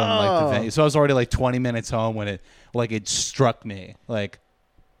away from like the venue. So I was already like 20 minutes home when it struck me. Like,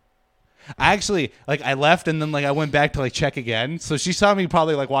 I actually, like, I left and then, like, I went back to, like, check again. So she saw me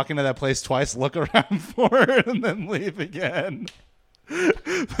probably, like, walk into that place twice, look around for her, and then leave again.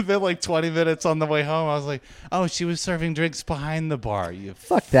 But then, like, 20 minutes on the way home, I was like, oh, she was serving drinks behind the bar, you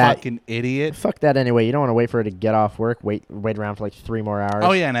Fuck that. fucking idiot. Fuck that anyway. You don't want to wait for her to get off work, wait around for like 3 more hours.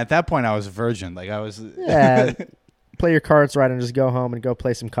 Oh, yeah, and at that point, I was a virgin. Like, I was... Yeah. Play your cards right and just go home and go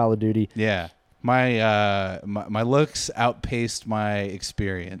play some Call of Duty. Yeah. My looks outpaced my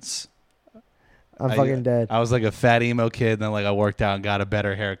experience. I'm fucking dead. I was like a fat emo kid, and then like I worked out and got a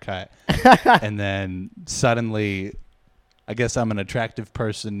better haircut, and then suddenly, I guess I'm an attractive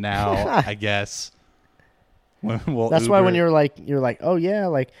person now. I guess. That's why when you're like, oh yeah,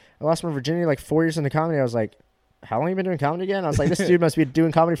 like I lost my virginity like 4 years into comedy. I was like, how long have you been doing comedy again? I was like, this dude must be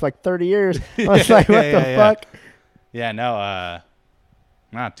doing comedy for like 30 years. I was like, what the fuck? Yeah, no,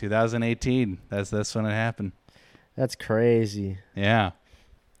 2018. That's when it happened. That's crazy. Yeah.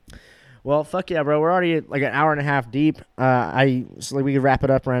 Well, fuck yeah, bro. We're already like an hour and a half deep. So we could wrap it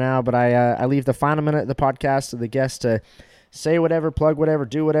up right now, but I leave the final minute of the podcast to the guest to say whatever, plug whatever,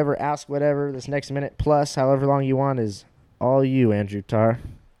 do whatever, ask whatever. This next minute plus, however long you want, is all you, Andrew Tar.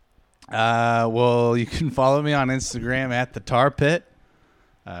 Well, you can follow me on Instagram at the Tar Pit.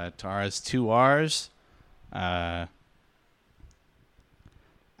 Tar has 2 R's. I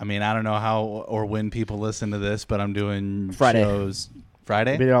mean, I don't know how or when people listen to this, but I'm doing Friday. shows.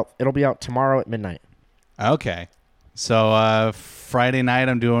 Friday? It'll be out tomorrow at midnight. Okay. So Friday night,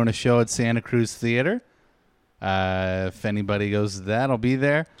 I'm doing a show at Santa Cruz Theater. If anybody goes to that, I'll be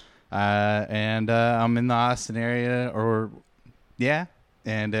there. And I'm in the Austin area, yeah.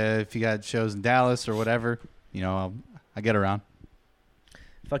 And if you got shows in Dallas or whatever, I get around.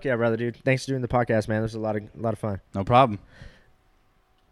 Fuck yeah, brother, dude. Thanks for doing the podcast, man. This was a lot of fun. No problem.